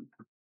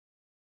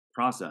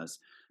process.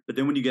 But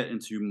then when you get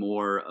into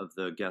more of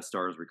the guest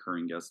stars,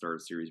 recurring guest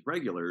stars, series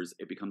regulars,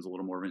 it becomes a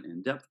little more of an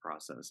in-depth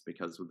process,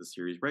 because with the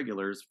series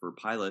regulars for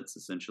pilots,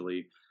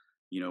 essentially,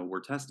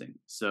 we're testing.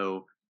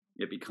 So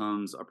it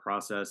becomes a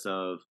process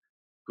of,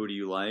 who do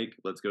you like?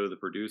 Let's go to the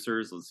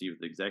producers. Let's see if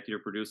the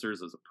executive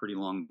producers is a pretty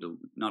long,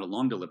 not a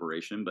long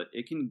deliberation, but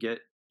it can get,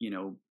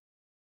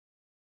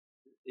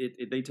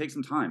 they take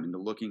some time into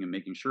looking and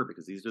making sure,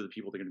 because these are the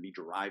people that are going to be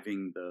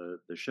driving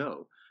the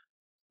show.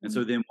 And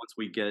so then once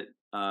we get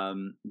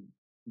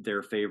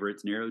their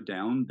favorites narrowed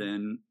down,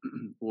 then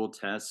we'll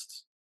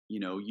test,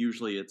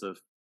 usually it's a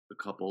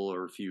couple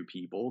or a few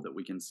people that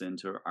we can send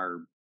to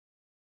our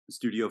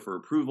studio for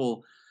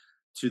approval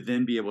to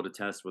then be able to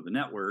test with the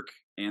network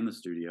and the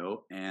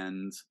studio.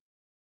 And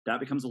that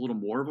becomes a little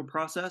more of a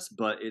process,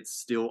 but it's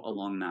still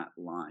along that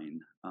line.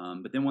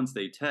 But then once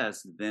they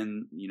test,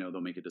 then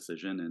they'll make a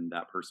decision, and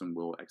that person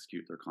will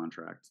execute their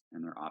contract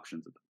and their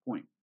options at the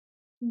point.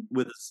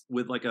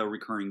 With like a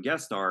recurring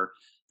guest star,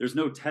 there's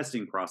no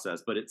testing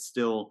process, but it's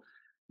still,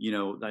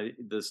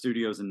 the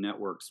studios and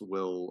networks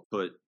will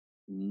put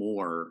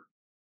more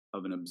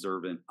of an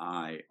observant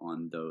eye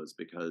on those,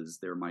 because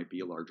there might be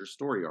a larger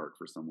story arc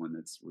for someone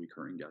that's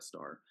recurring guest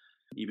star.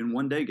 Even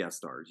one day guest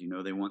stars,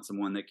 they want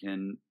someone that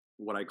can,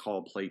 what I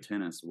call, play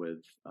tennis with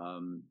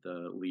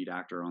the lead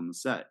actor on the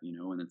set,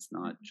 and it's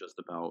not just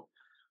about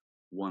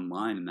one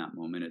line in that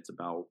moment, it's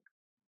about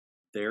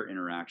their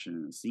interaction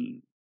in a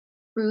scene.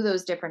 Through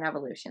those different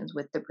evolutions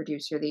with the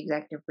producer, the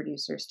executive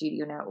producer,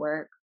 studio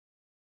network,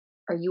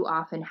 are you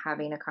often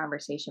having a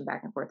conversation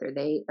back and forth? Are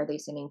they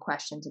sending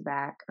questions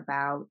back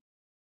about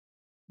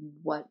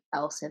what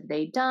else have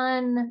they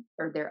done?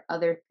 Are there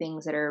other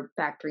things that are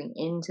factoring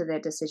into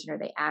that decision? Are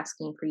they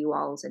asking for you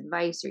all's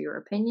advice or your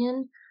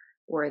opinion?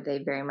 Or are they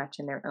very much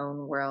in their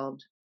own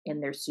world,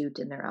 in their suit,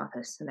 in their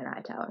office, in their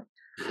high tower?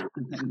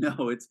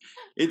 No,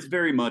 it's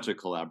very much a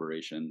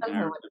collaboration. Okay, And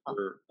I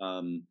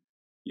remember,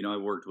 I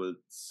worked with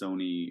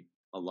Sony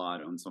a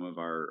lot on some of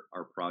our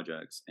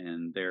projects,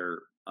 and they're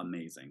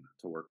amazing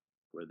to work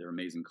with. They're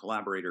amazing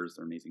collaborators.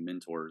 They're amazing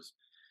mentors.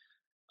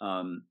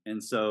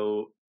 And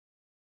so,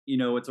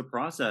 it's a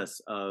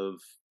process of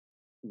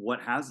what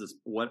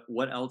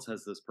else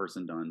has this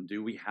person done?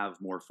 Do we have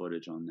more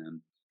footage on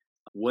them?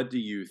 What do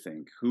you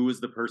think? Who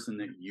is the person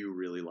that you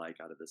really like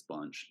out of this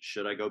bunch?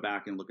 Should I go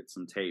back and look at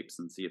some tapes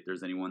and see if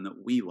there's anyone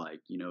that we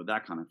like?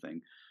 That kind of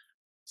thing.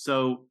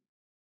 So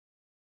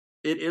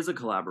it is a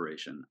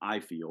collaboration, I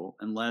feel,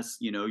 unless,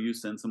 you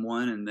send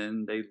someone and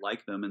then they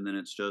like them and then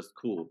it's just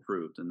cool,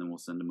 approved, and then we'll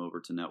send them over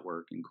to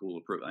network and cool,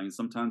 approved. I mean,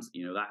 sometimes,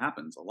 that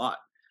happens a lot.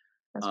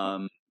 That's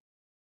right.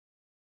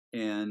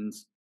 And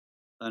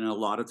a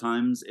lot of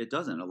times it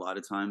doesn't. A lot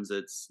of times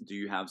it's, do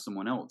you have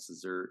someone else?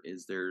 Is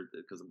there,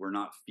 because we're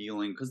not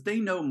feeling, because they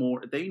know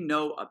more, they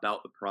know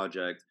about the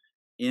project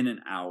in and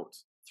out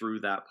through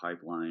that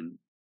pipeline,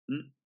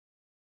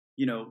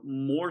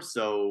 more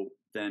so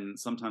than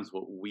sometimes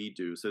what we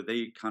do. So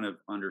they kind of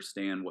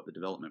understand what the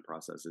development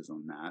process is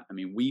on that. I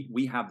mean,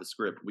 we have the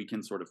script. We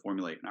can sort of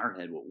formulate in our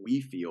head what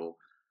we feel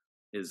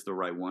is the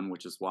right one,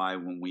 which is why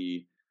when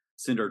we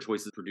send our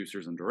choices to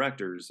producers and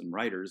directors and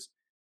writers,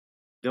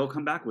 they'll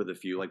come back with a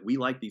few, like, we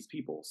like these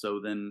people.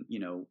 So then,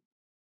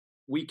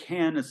 we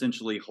can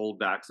essentially hold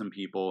back some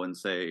people and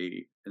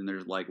say, and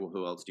there's like, well,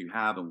 who else do you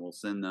have? And we'll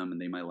send them, and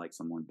they might like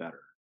someone better.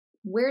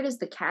 Where does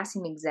the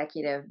casting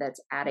executive that's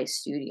at a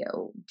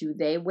studio, do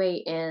they weigh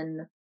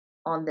in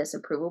on this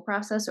approval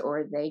process, or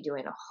are they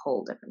doing a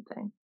whole different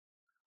thing?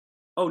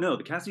 Oh no,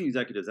 the casting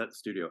executives at the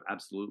studio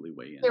absolutely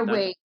weigh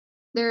in.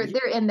 They're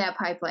in that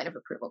pipeline of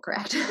approval,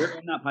 correct? They're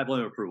in that pipeline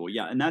of approval,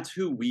 yeah, and that's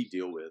who we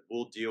deal with.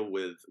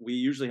 We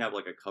usually have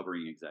like a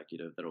covering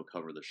executive that'll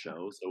cover the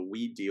show, so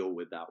we deal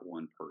with that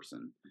one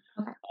person.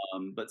 Okay.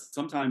 But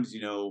sometimes,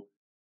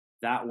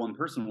 that one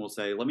person will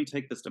say, let me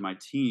take this to my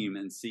team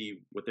and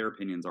see what their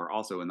opinions are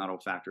also, and that'll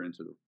factor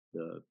into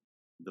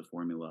the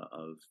formula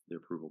of the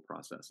approval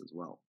process as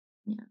well.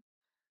 Yeah.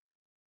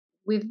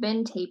 We've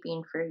been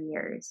taping for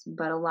years,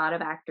 but a lot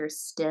of actors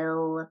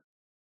still,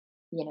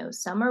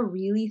 some are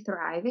really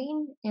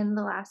thriving in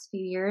the last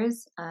few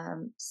years,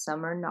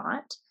 some are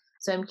not.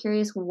 So I'm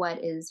curious,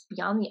 what is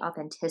beyond the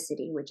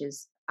authenticity, which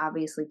is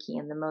obviously key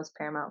and the most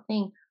paramount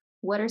thing,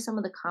 what are some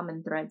of the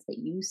common threads that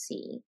you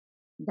see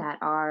that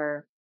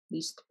are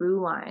these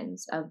through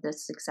lines of the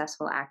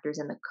successful actors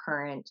in the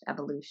current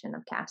evolution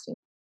of casting?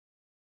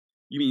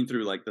 You mean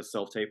through like the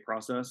self-tape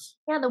process?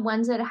 Yeah, the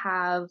ones that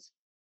have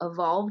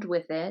evolved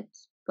with it,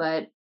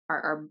 but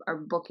are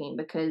booking,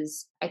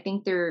 because I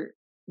think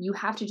you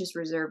have to just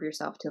reserve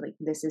yourself to, like,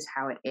 this is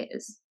how it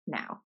is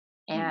now.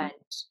 And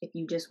if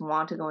you just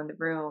want to go in the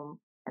room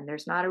and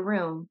there's not a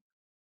room,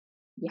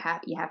 you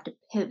have to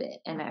pivot.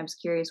 And I was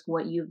curious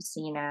what you've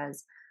seen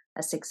as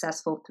a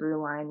successful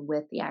through line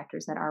with the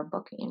actors that are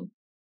booking.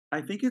 I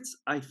think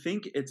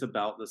it's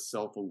about the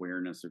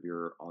self-awareness of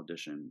your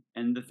audition.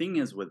 And the thing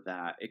is with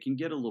that, it can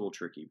get a little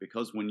tricky,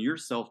 because when you're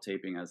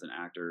self-taping as an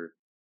actor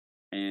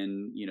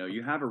and,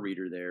 you have a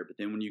reader there, but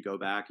then when you go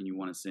back and you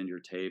want to send your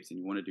tapes and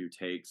you want to do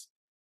takes,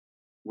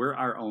 we're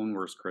our own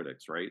worst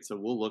critics, right? So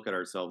we'll look at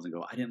ourselves and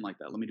go, I didn't like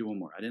that. Let me do one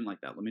more. I didn't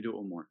like that. Let me do it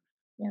one more.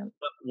 Yeah.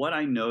 But what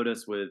I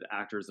notice with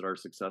actors that are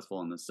successful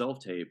on the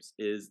self-tapes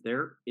is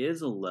there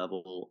is a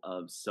level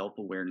of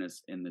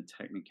self-awareness in the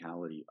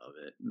technicality of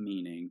it,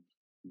 meaning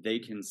they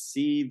can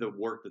see the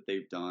work that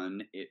they've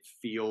done. It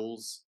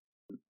feels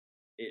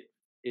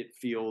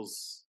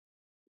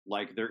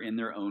like they're in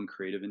their own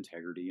creative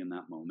integrity in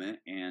that moment,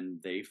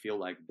 and they feel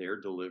like they're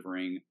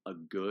delivering a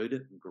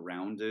good,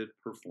 grounded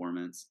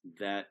performance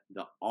that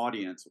the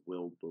audience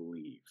will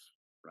believe,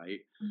 right?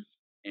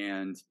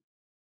 And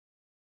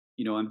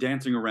I'm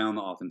dancing around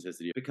the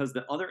authenticity, because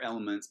the other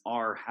elements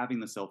are having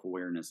the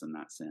self-awareness in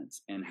that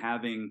sense, and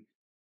having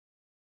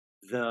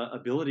the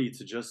ability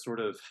to just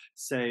sort of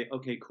say,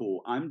 okay,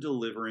 cool, I'm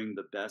delivering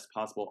the best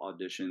possible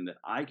audition that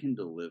I can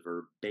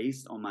deliver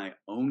based on my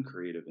own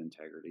creative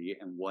integrity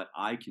and what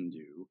I can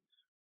do.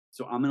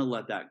 So I'm going to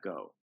let that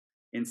go.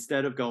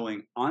 Instead of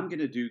going, I'm going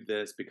to do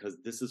this because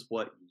this is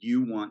what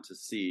you want to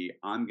see,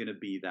 I'm going to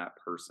be that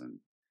person.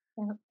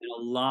 Yeah. And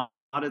a lot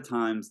of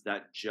times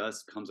that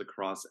just comes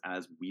across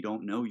as we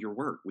don't know your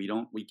work. We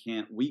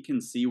can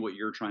see what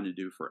you're trying to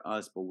do for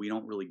us, but we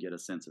don't really get a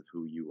sense of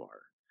who you are.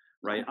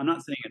 Right. I'm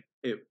not saying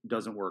it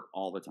doesn't work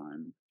all the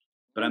time,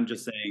 but I'm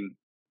just saying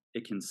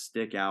it can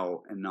stick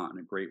out and not in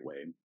a great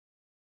way.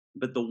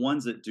 But the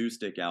ones that do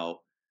stick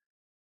out,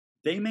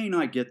 they may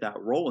not get that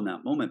role in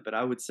that moment, but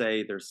I would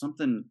say there's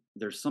something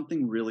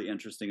really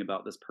interesting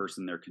about this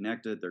person. They're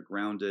connected, they're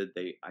grounded,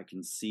 I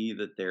can see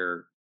that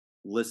they're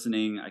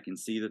listening, I can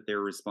see that they're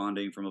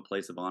responding from a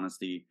place of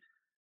honesty.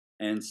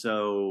 And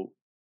so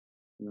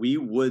we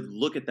would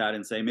look at that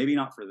and say, maybe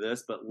not for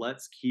this, but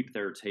let's keep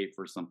their tape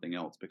for something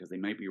else because they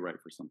might be right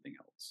for something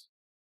else.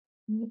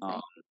 Um,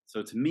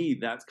 so to me,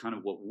 that's kind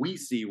of what we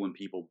see when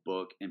people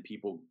book and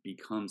people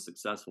become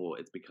successful.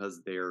 It's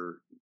because they're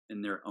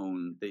in their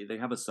own, they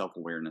have a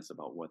self-awareness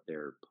about what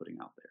they're putting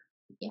out there.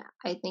 Yeah,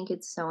 I think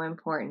it's so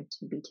important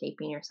to be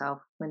taping yourself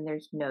when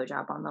there's no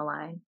job on the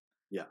line,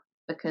 Yeah.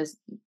 because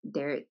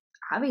there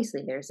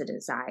obviously there's a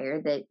desire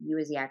that you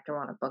as the actor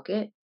want to book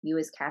it. You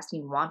as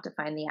casting want to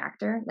find the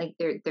actor. Like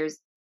there's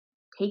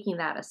taking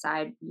that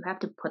aside, you have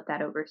to put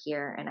that over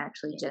here and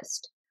actually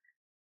just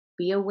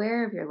be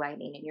aware of your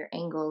lighting and your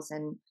angles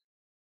and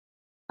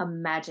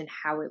imagine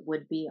how it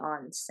would be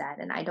on set.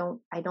 And I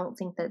don't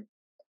think that,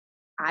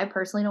 I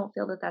personally don't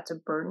feel that that's a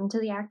burden to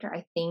the actor.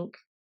 I think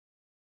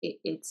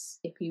it's,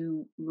 if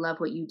you love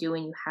what you do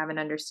and you have an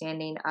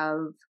understanding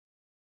of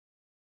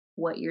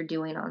what you're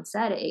doing on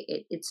set,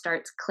 it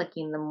starts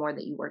clicking the more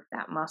that you work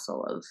that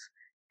muscle of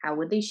how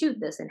would they shoot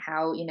this, and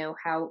how,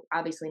 how,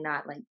 obviously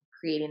not like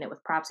creating it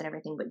with props and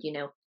everything, but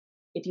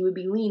if you would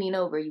be leaning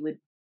over, you would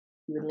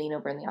lean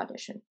over in the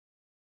audition.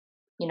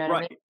 You know what I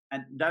mean? Right.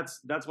 And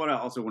that's what I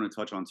also want to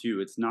touch on too.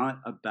 It's not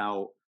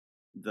about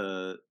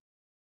the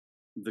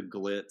the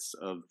glitz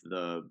of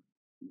the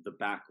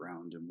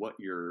background and what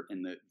you're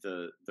and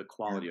the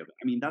quality of it.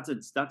 I mean, that's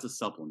a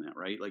supplement,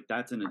 right? Like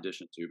that's in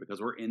addition to,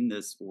 because we're in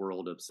this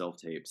world of self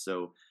tapes.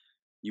 So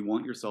you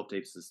want your self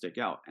tapes to stick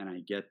out, and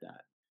I get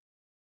that.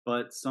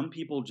 But some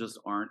people just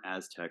aren't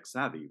as tech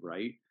savvy,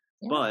 right?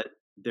 Yeah. But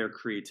their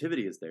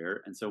creativity is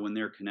there. And so when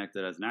they're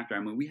connected as an actor, I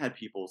mean, we had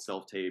people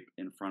self tape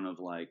in front of,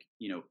 like,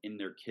 in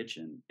their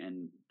kitchen,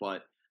 and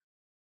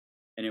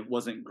it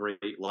wasn't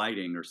great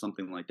lighting or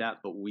something like that,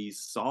 but we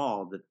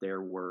saw that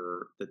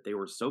they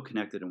were so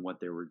connected in what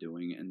they were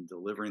doing and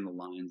delivering the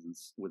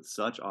lines with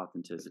such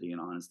authenticity and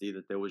honesty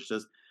that there was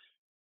just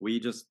we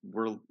just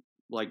were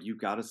like, you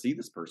got to see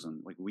this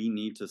person, like we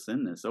need to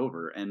send this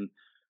over. And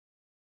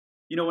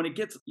when it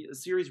gets a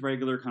series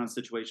regular kind of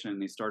situation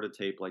and they start a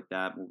tape like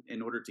that,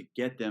 in order to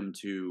get them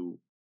to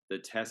the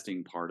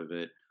testing part of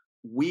it,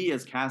 we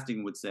as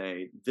casting would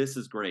say, this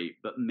is great,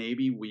 but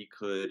maybe we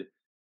could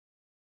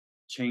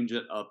change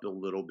it up a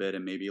little bit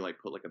and maybe like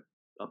put like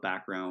a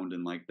background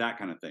and like that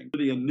kind of thing.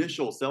 The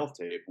initial self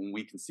tape, when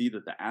we can see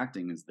that the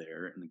acting is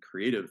there and the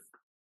creative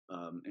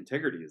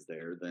integrity is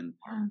there, then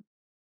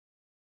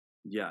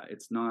yeah,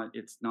 it's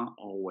not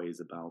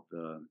always about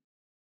the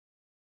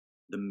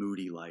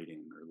moody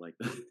lighting or like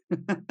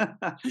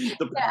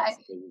the Yeah,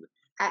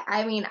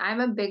 I mean, I'm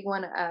a big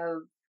one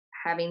of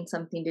having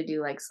something to do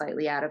like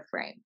slightly out of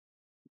frame,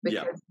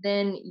 yeah, because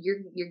then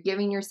you're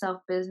giving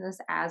yourself business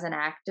as an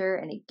actor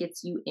and it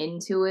gets you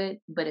into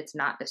it, but it's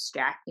not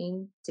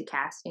distracting to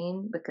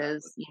casting,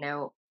 because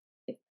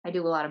I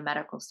do a lot of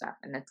medical stuff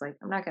and it's like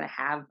I'm not going to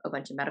have a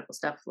bunch of medical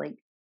stuff like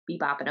be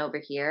bopping over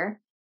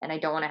here, and I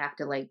don't want to have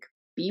to like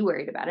be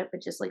worried about it,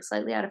 but just like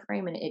slightly out of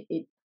frame, and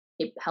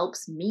it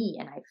helps me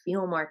and I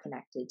feel more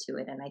connected to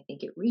it, and I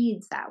think it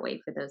reads that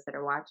way for those that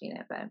are watching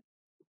it. But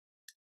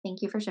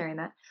thank you for sharing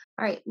that.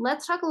 All right,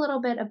 let's talk a little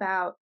bit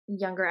about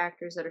younger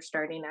actors that are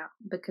starting out,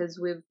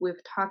 because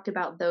we've talked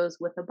about those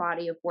with a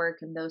body of work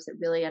and those that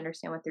really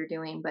understand what they're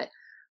doing, but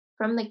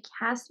from the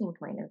casting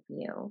point of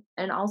view,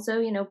 and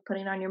also,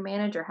 putting on your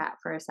manager hat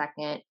for a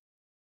second,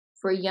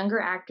 for younger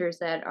actors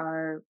that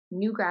are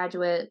new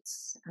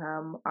graduates,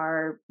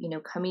 are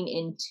coming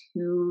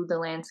into the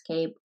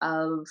landscape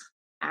of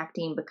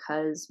acting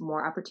because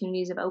more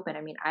opportunities have opened.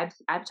 I mean,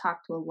 I've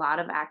talked to a lot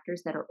of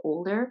actors that are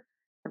older,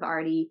 have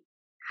already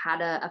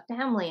had a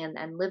family and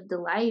lived a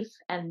life,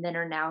 and then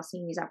are now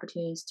seeing these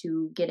opportunities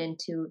to get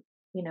into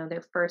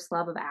their first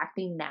love of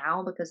acting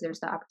now because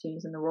there's the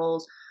opportunities and the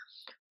roles.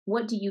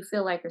 What do you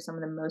feel like are some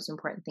of the most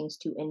important things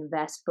to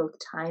invest both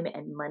time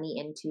and money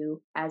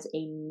into as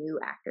a new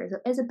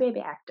actor, as a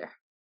baby actor?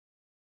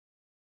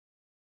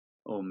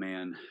 oh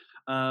man.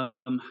 I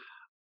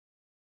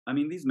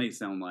mean, these may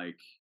sound like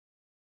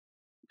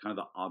kind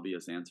of the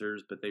obvious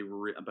answers, but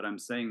but I'm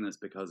saying this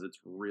because it's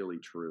really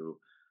true.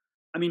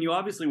 I mean, you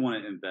obviously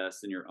want to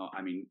invest in your own,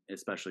 I mean,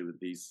 especially with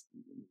these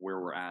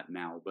where we're at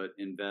now, but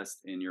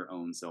invest in your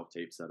own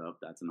self-tape setup.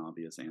 That's an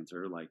obvious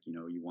answer. Like,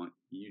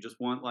 you just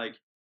want like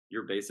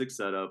your basic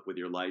setup with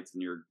your lights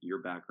and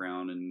your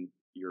background and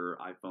your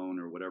iPhone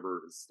or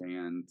whatever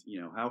stand,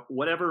 how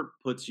whatever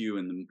puts you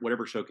in the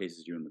whatever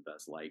showcases you in the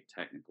best light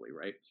technically,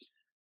 right?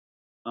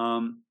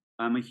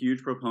 I'm a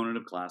huge proponent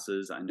of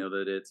classes. I know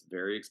that it's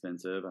very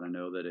expensive and I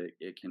know that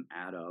it can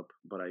add up,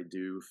 but I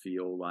do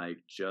feel like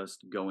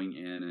just going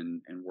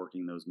in and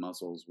working those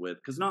muscles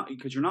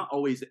because you're not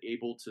always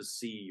able to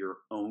see your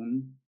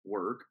own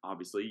work.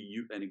 Obviously,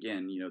 and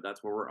again,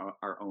 that's where we're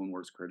our own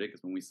worst critic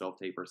is when we self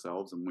tape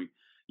ourselves and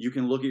you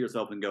can look at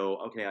yourself and go,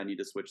 okay, I need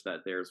to switch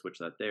that there, switch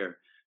that there.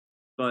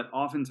 But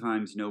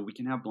oftentimes, we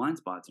can have blind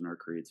spots in our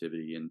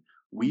creativity and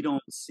we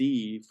don't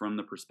see from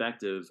the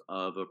perspective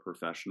of a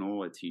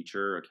professional, a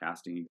teacher, a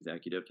casting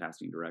executive,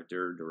 casting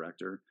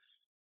director.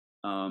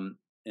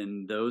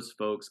 And those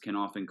folks can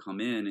often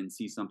come in and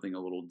see something a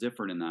little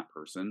different in that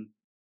person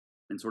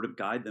and sort of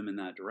guide them in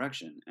that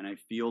direction. And I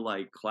feel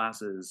like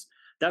classes,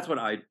 that's what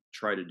I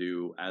try to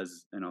do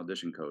as an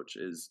audition coach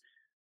is,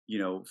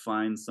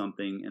 find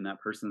something in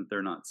that person that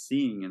they're not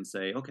seeing and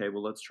say, okay,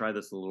 well, let's try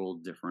this a little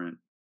different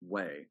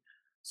way.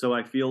 So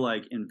I feel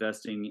like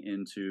investing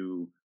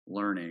into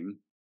learning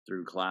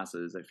through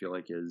classes, I feel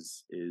like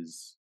is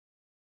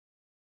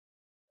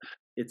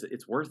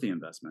it's worth the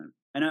investment.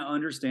 And I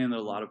understand that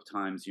a lot of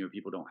times,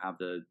 people don't have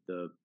the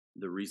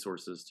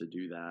resources to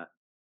do that.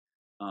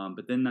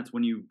 But then that's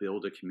when you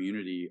build a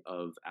community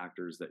of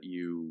actors that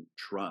you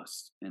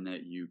trust and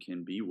that you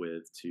can be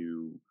with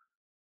to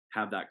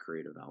have that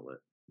creative outlet.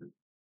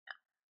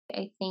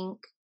 I think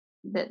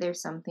that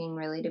there's something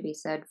really to be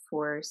said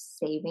for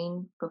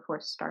saving before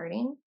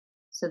starting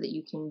so that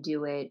you can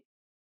do it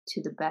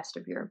to the best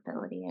of your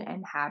ability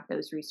and have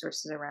those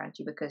resources around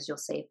you because you'll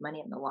save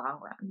money in the long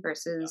run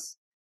versus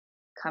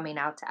coming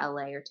out to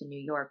LA or to New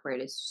York where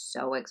it is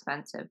so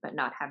expensive, but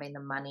not having the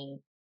money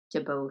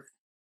to both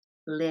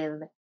live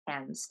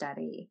and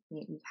study.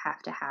 You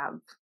have to have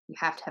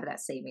that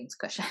savings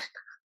cushion.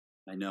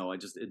 I know.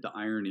 The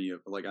irony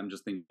of like I'm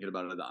just thinking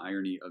about it. The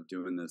irony of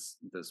doing this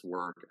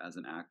work as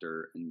an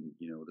actor, and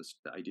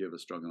the idea of a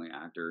struggling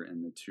actor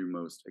in the two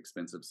most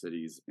expensive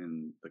cities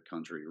in the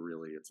country.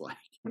 Really, it's like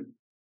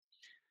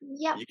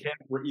Yeah.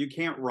 you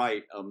can't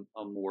write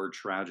a more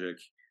tragic,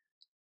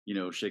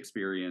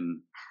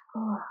 Shakespearean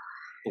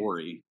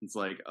story. It's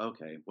like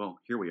okay, well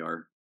here we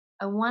are.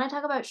 I want to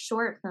talk about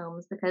short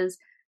films because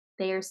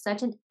they are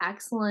such an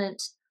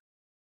excellent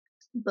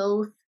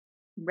both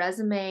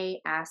resume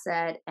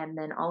asset and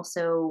then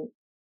also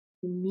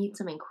you meet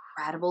some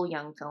incredible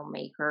young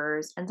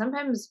filmmakers and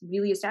sometimes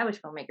really established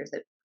filmmakers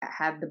that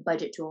have the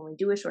budget to only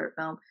do a short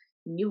film.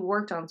 And you've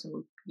worked on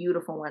some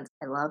beautiful ones.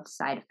 I loved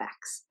Side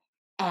Effects.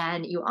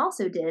 And you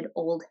also did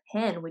Old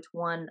Hen, which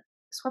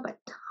swept a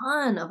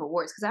ton of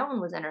awards because that one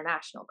was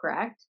international,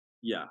 correct?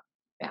 Yeah.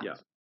 Yeah. Yeah.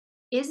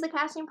 Is the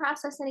casting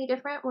process any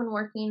different when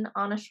working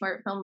on a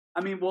short film?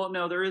 I mean, well,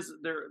 no,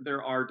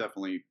 there are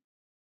definitely.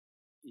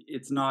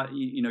 It's not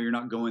you're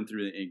not going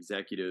through the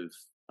executive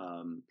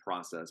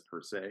process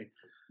per se.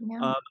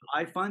 Yeah.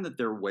 I find that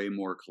they're way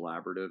more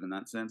collaborative in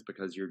that sense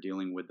because you're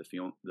dealing with the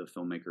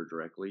filmmaker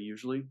directly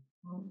usually,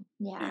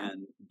 Yeah.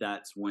 and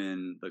that's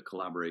when the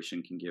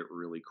collaboration can get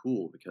really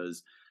cool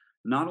because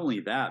not only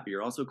that, but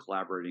you're also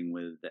collaborating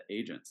with the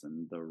agents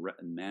and the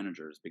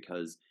managers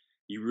because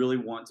you really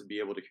want to be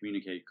able to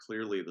communicate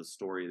clearly the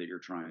story that you're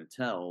trying to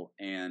tell,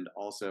 and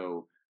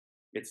also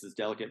it's this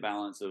delicate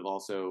balance of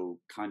also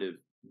kind of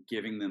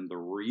giving them the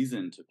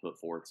reason to put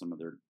forth some of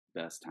their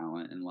best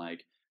talent and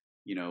like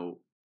you know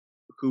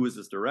who is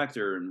this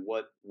director and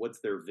what's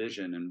their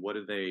vision and what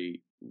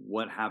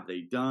have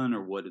they done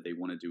or what do they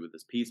want to do with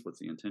this piece, what's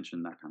the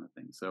intention, that kind of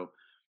thing. So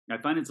I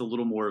find it's a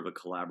little more of a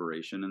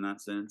collaboration in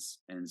that sense.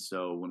 And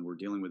so when we're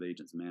dealing with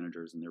agents and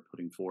managers and they're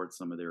putting forth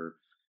some of their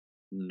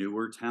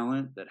newer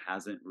talent that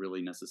hasn't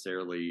really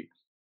necessarily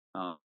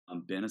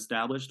been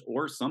established,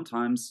 or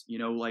sometimes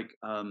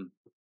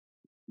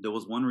there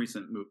was one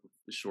recent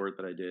short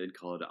that I did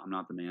called "I'm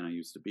Not the Man I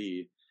Used to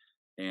Be,"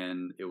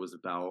 and it was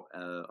about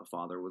a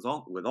father with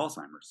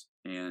Alzheimer's,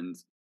 and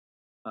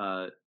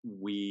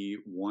we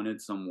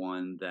wanted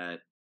someone that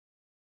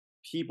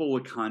people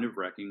would kind of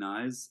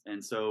recognize,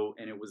 and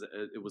it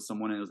was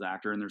someone who was an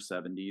actor in their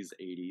 70s,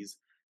 80s,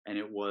 and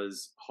it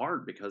was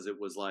hard because it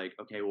was like,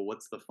 okay, well,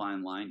 what's the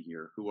fine line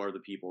here? Who are the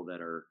people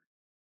that are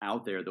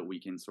out there that we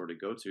can sort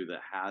of go to that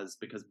has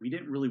because we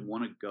didn't really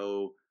want to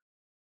go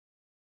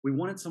we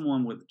wanted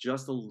someone with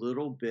just a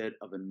little bit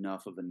of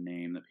enough of a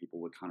name that people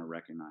would kind of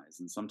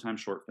recognize. And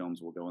sometimes short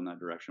films will go in that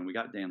direction. We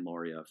got Dan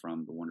Lauria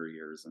from The Wonder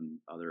Years and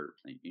other.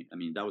 I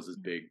mean, that was his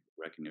big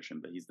recognition,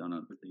 but he's done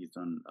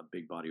a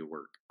big body of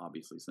work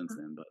obviously since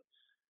then. But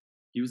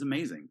he was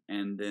amazing.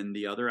 And then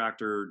the other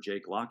actor,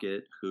 Jake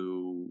Lockett,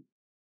 who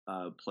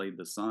played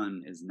the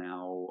son, is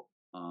now.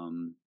 I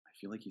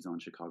feel like he's on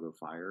Chicago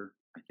Fire.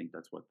 I think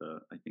that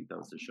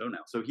was the show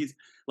now. So he's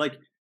like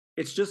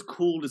it's just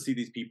cool to see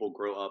these people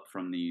grow up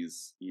from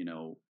these,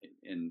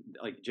 and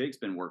like Jake's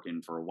been working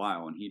for a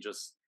while, and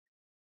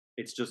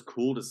it's just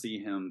cool to see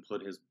him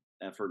put his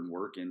effort and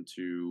work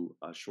into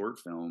a short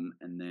film,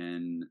 and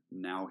then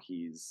now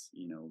he's,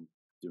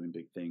 doing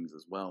big things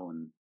as well.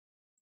 And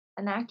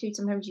An actor,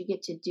 sometimes you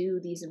get to do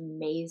these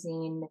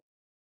amazing,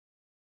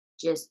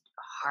 just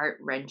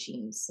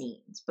heart-wrenching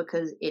scenes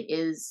because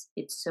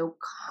it's so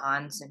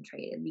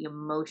concentrated. The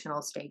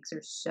emotional stakes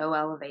are so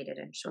elevated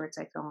in shorts,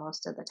 I feel,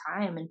 most of the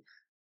time. And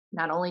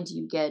not only do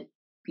you get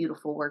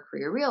beautiful work for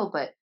your reel,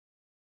 but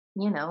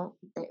you know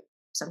th-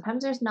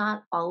 sometimes there's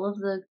not all of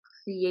the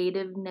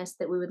creativeness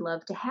that we would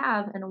love to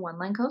have in a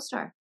one-line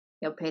co-star.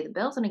 You'll pay the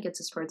bills and it gets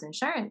us towards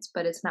insurance,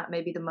 but it's not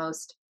maybe the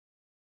most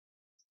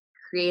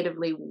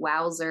creatively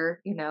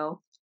wowzer.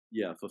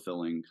 yeah,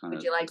 fulfilling kind Would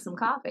of. you like some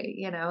coffee?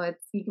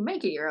 It's, you can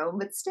make it your own,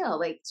 but still,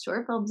 like,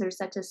 short films are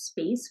such a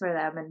space for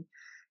them, and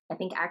I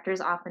think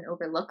actors often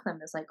overlook them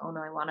as like, oh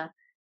no, I want to.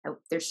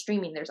 There's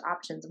streaming, there's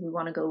options, and we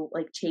want to go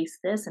like chase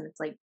this, and it's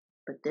like,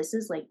 but this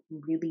is like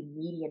really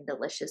meaty and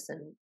delicious,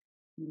 and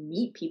you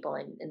meet people,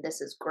 and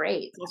this is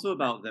great. It's also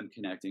about them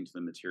connecting to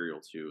the material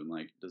too, and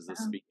like, does this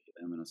Yeah. speak to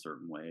them in a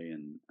certain way?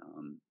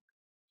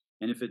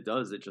 And if it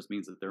does, it just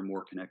means that they're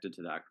more connected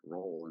to that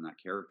role and that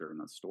character and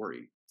that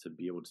story to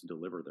be able to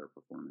deliver their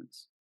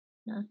performance.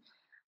 Yeah.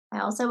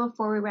 I also,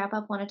 before we wrap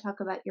up, want to talk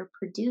about your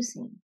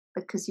producing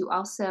because you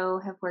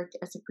also have worked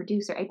as a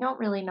producer. I don't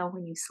really know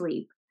when you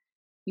sleep.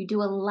 You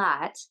do a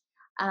lot.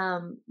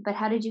 But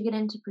how did you get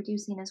into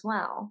producing as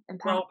well? And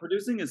Well,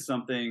 producing is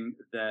something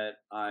that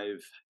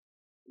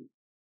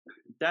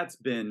that's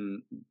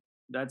been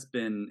that's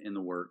been in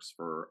the works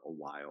for a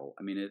while.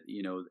 I mean,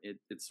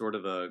 it's sort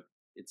of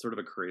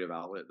a creative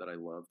outlet that I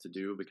love to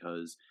do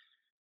because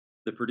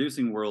the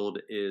producing world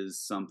is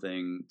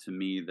something to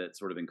me that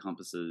sort of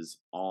encompasses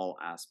all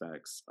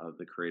aspects of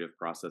the creative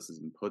processes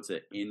and puts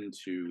it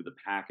into the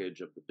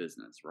package of the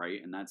business,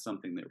 right? And that's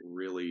something that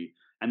really,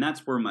 and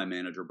that's where my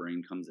manager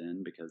brain comes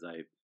in because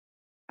I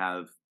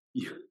have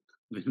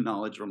the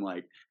knowledge from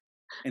like,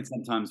 and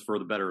sometimes for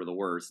the better or the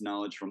worse,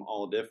 knowledge from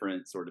all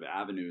different sort of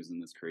avenues in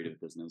this creative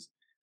business.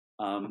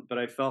 But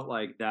I felt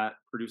like that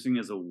producing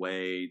is a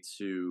way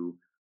to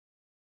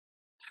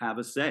have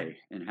a say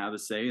and have a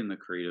say in the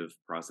creative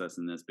process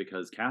in this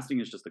because casting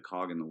is just a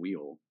cog in the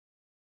wheel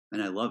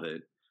and I love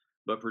it.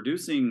 But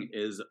producing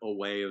is a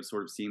way of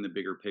sort of seeing the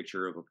bigger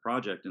picture of a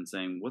project and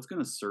saying what's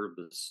going to serve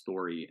the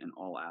story in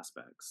all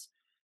aspects.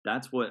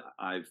 That's what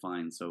I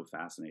find so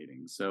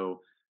fascinating. So,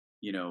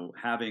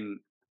 having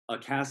a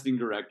casting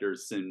director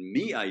send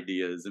me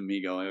ideas and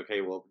me going,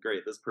 okay, well,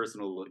 great, this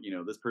person would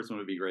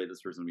be great,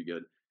 this person would be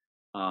good,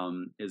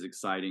 is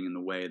exciting in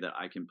the way that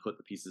I can put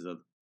the pieces of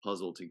the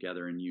puzzle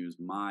together and use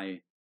my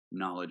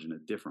knowledge in a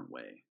different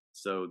way.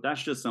 So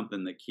that's just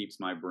something that keeps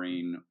my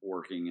brain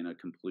working in a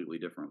completely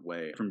different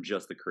way from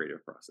just the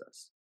creative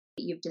process.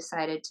 you've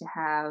decided to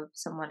have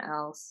someone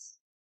else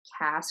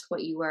cast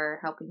what you are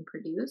helping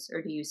produce,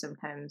 or do you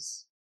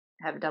sometimes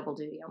have double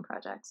duty on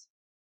projects?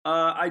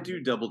 I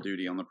do double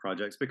duty on the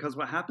projects because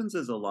what happens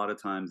is a lot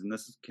of times, and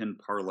this can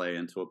parlay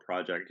into a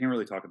project. I can't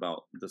really talk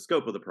about the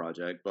scope of the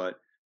project, but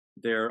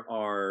there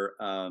are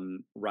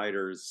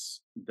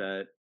writers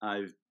that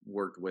I've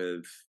worked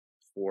with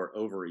for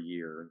over a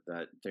year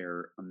that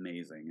they're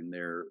amazing, and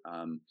they're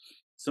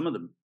some of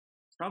the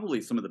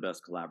probably some of the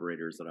best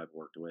collaborators that I've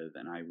worked with,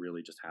 and I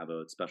really just have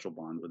a special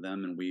bond with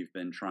them. And we've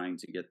been trying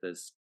to get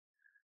this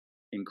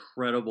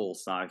incredible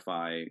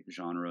sci-fi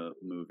genre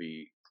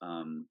movie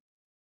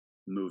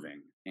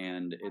moving,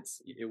 and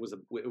it was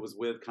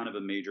with kind of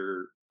a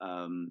major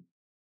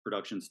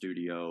production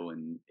studio,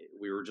 and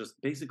we were just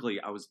basically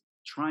I was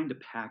trying to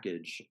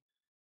package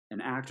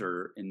an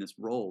actor in this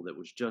role that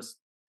was just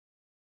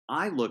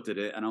I looked at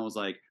it and I was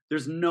like,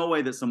 there's no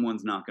way that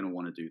someone's not going to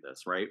want to do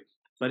this, right?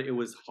 But it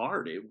was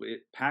hard.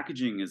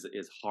 Packaging is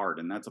hard,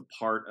 and that's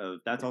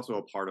also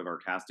a part of our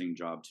casting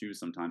job too.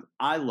 Sometimes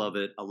I love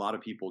it. A lot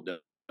of people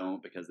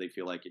don't because they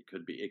feel like it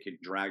could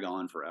drag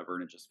on forever,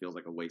 and it just feels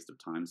like a waste of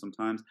time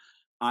sometimes.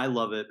 I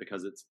love it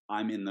because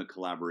I'm in the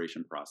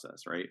collaboration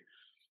process, right?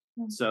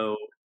 Mm. So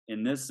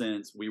in this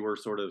sense, we were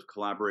sort of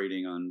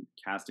collaborating on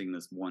casting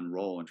this one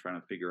role and trying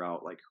to figure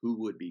out like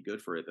who would be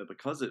good for it. But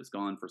because it's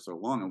gone for so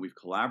long and we've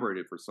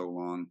collaborated for so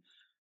long,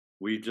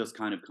 we've just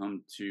kind of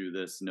come to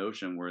this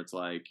notion where it's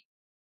like,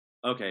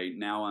 okay,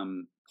 now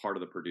I'm part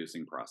of the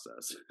producing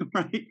process,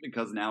 right?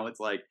 Because now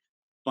it's like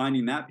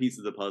finding that piece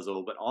of the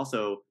puzzle, but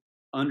also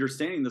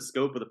understanding the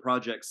scope of the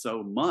project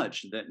so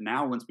much that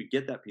now once we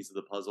get that piece of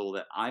the puzzle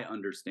that I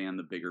understand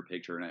the bigger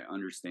picture and I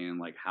understand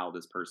like how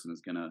this person is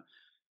going to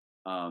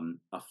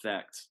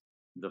affect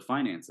the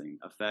financing,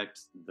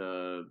 affect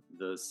the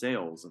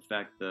sales,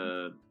 affect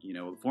the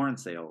foreign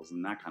sales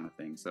and that kind of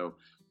thing. So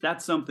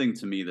that's something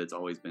to me that's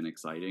always been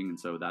exciting, and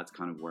so that's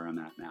kind of where I'm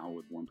at now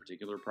with one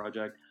particular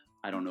project.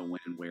 I don't know when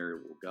and where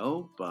it will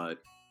go, but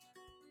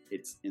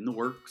it's in the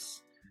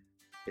works.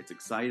 It's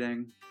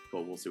exciting,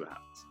 but we'll see what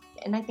happens.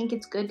 And I think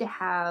it's good to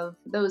have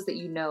those that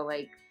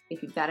like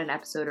if you've got an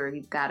episode or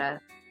you've got a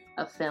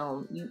a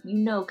film, you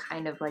know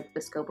kind of like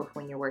the scope of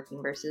when you're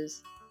working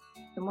versus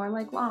the more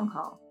like long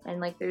haul. And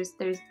like there's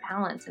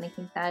balance, and I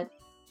think that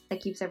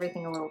keeps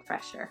everything a little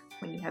fresher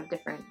when you have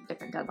different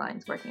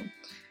deadlines working.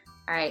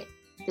 All right,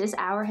 this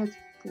hour has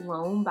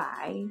flown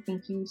by.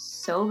 Thank you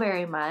so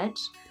very much.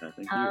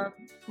 Thank you.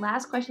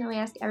 Last question that we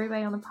ask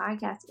everybody on the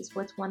podcast is,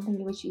 what's one thing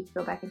you wish you could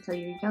go back and tell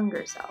your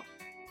younger self?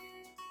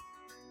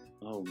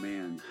 Oh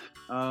man,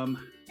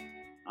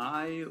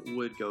 I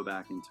would go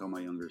back and tell my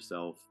younger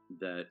self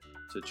that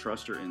to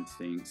trust your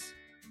instincts,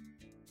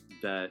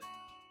 that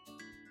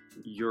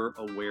your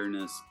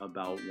awareness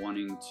about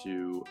wanting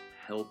to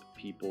help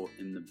people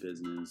in the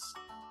business,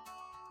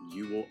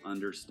 you will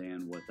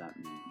understand what that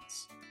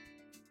means.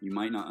 You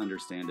might not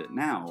understand it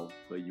now,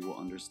 but you will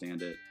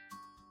understand it.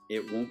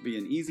 It won't be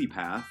an easy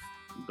path,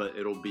 but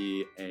it'll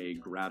be a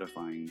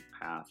gratifying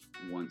path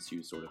once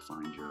you sort of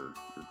find your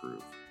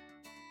groove.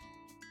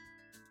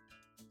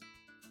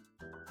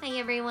 Hi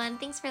everyone,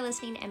 thanks for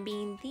listening and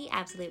being the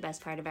absolute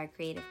best part of our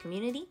creative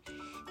community.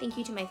 Thank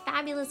you to my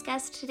fabulous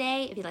guests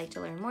today. If you'd like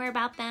to learn more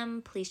about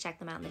them, please check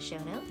them out in the show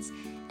notes.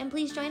 And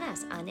please join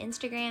us on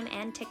Instagram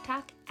and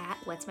TikTok at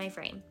What's My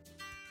Frame.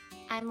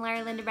 I'm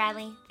Laura Linda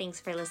Bradley. Thanks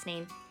for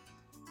listening.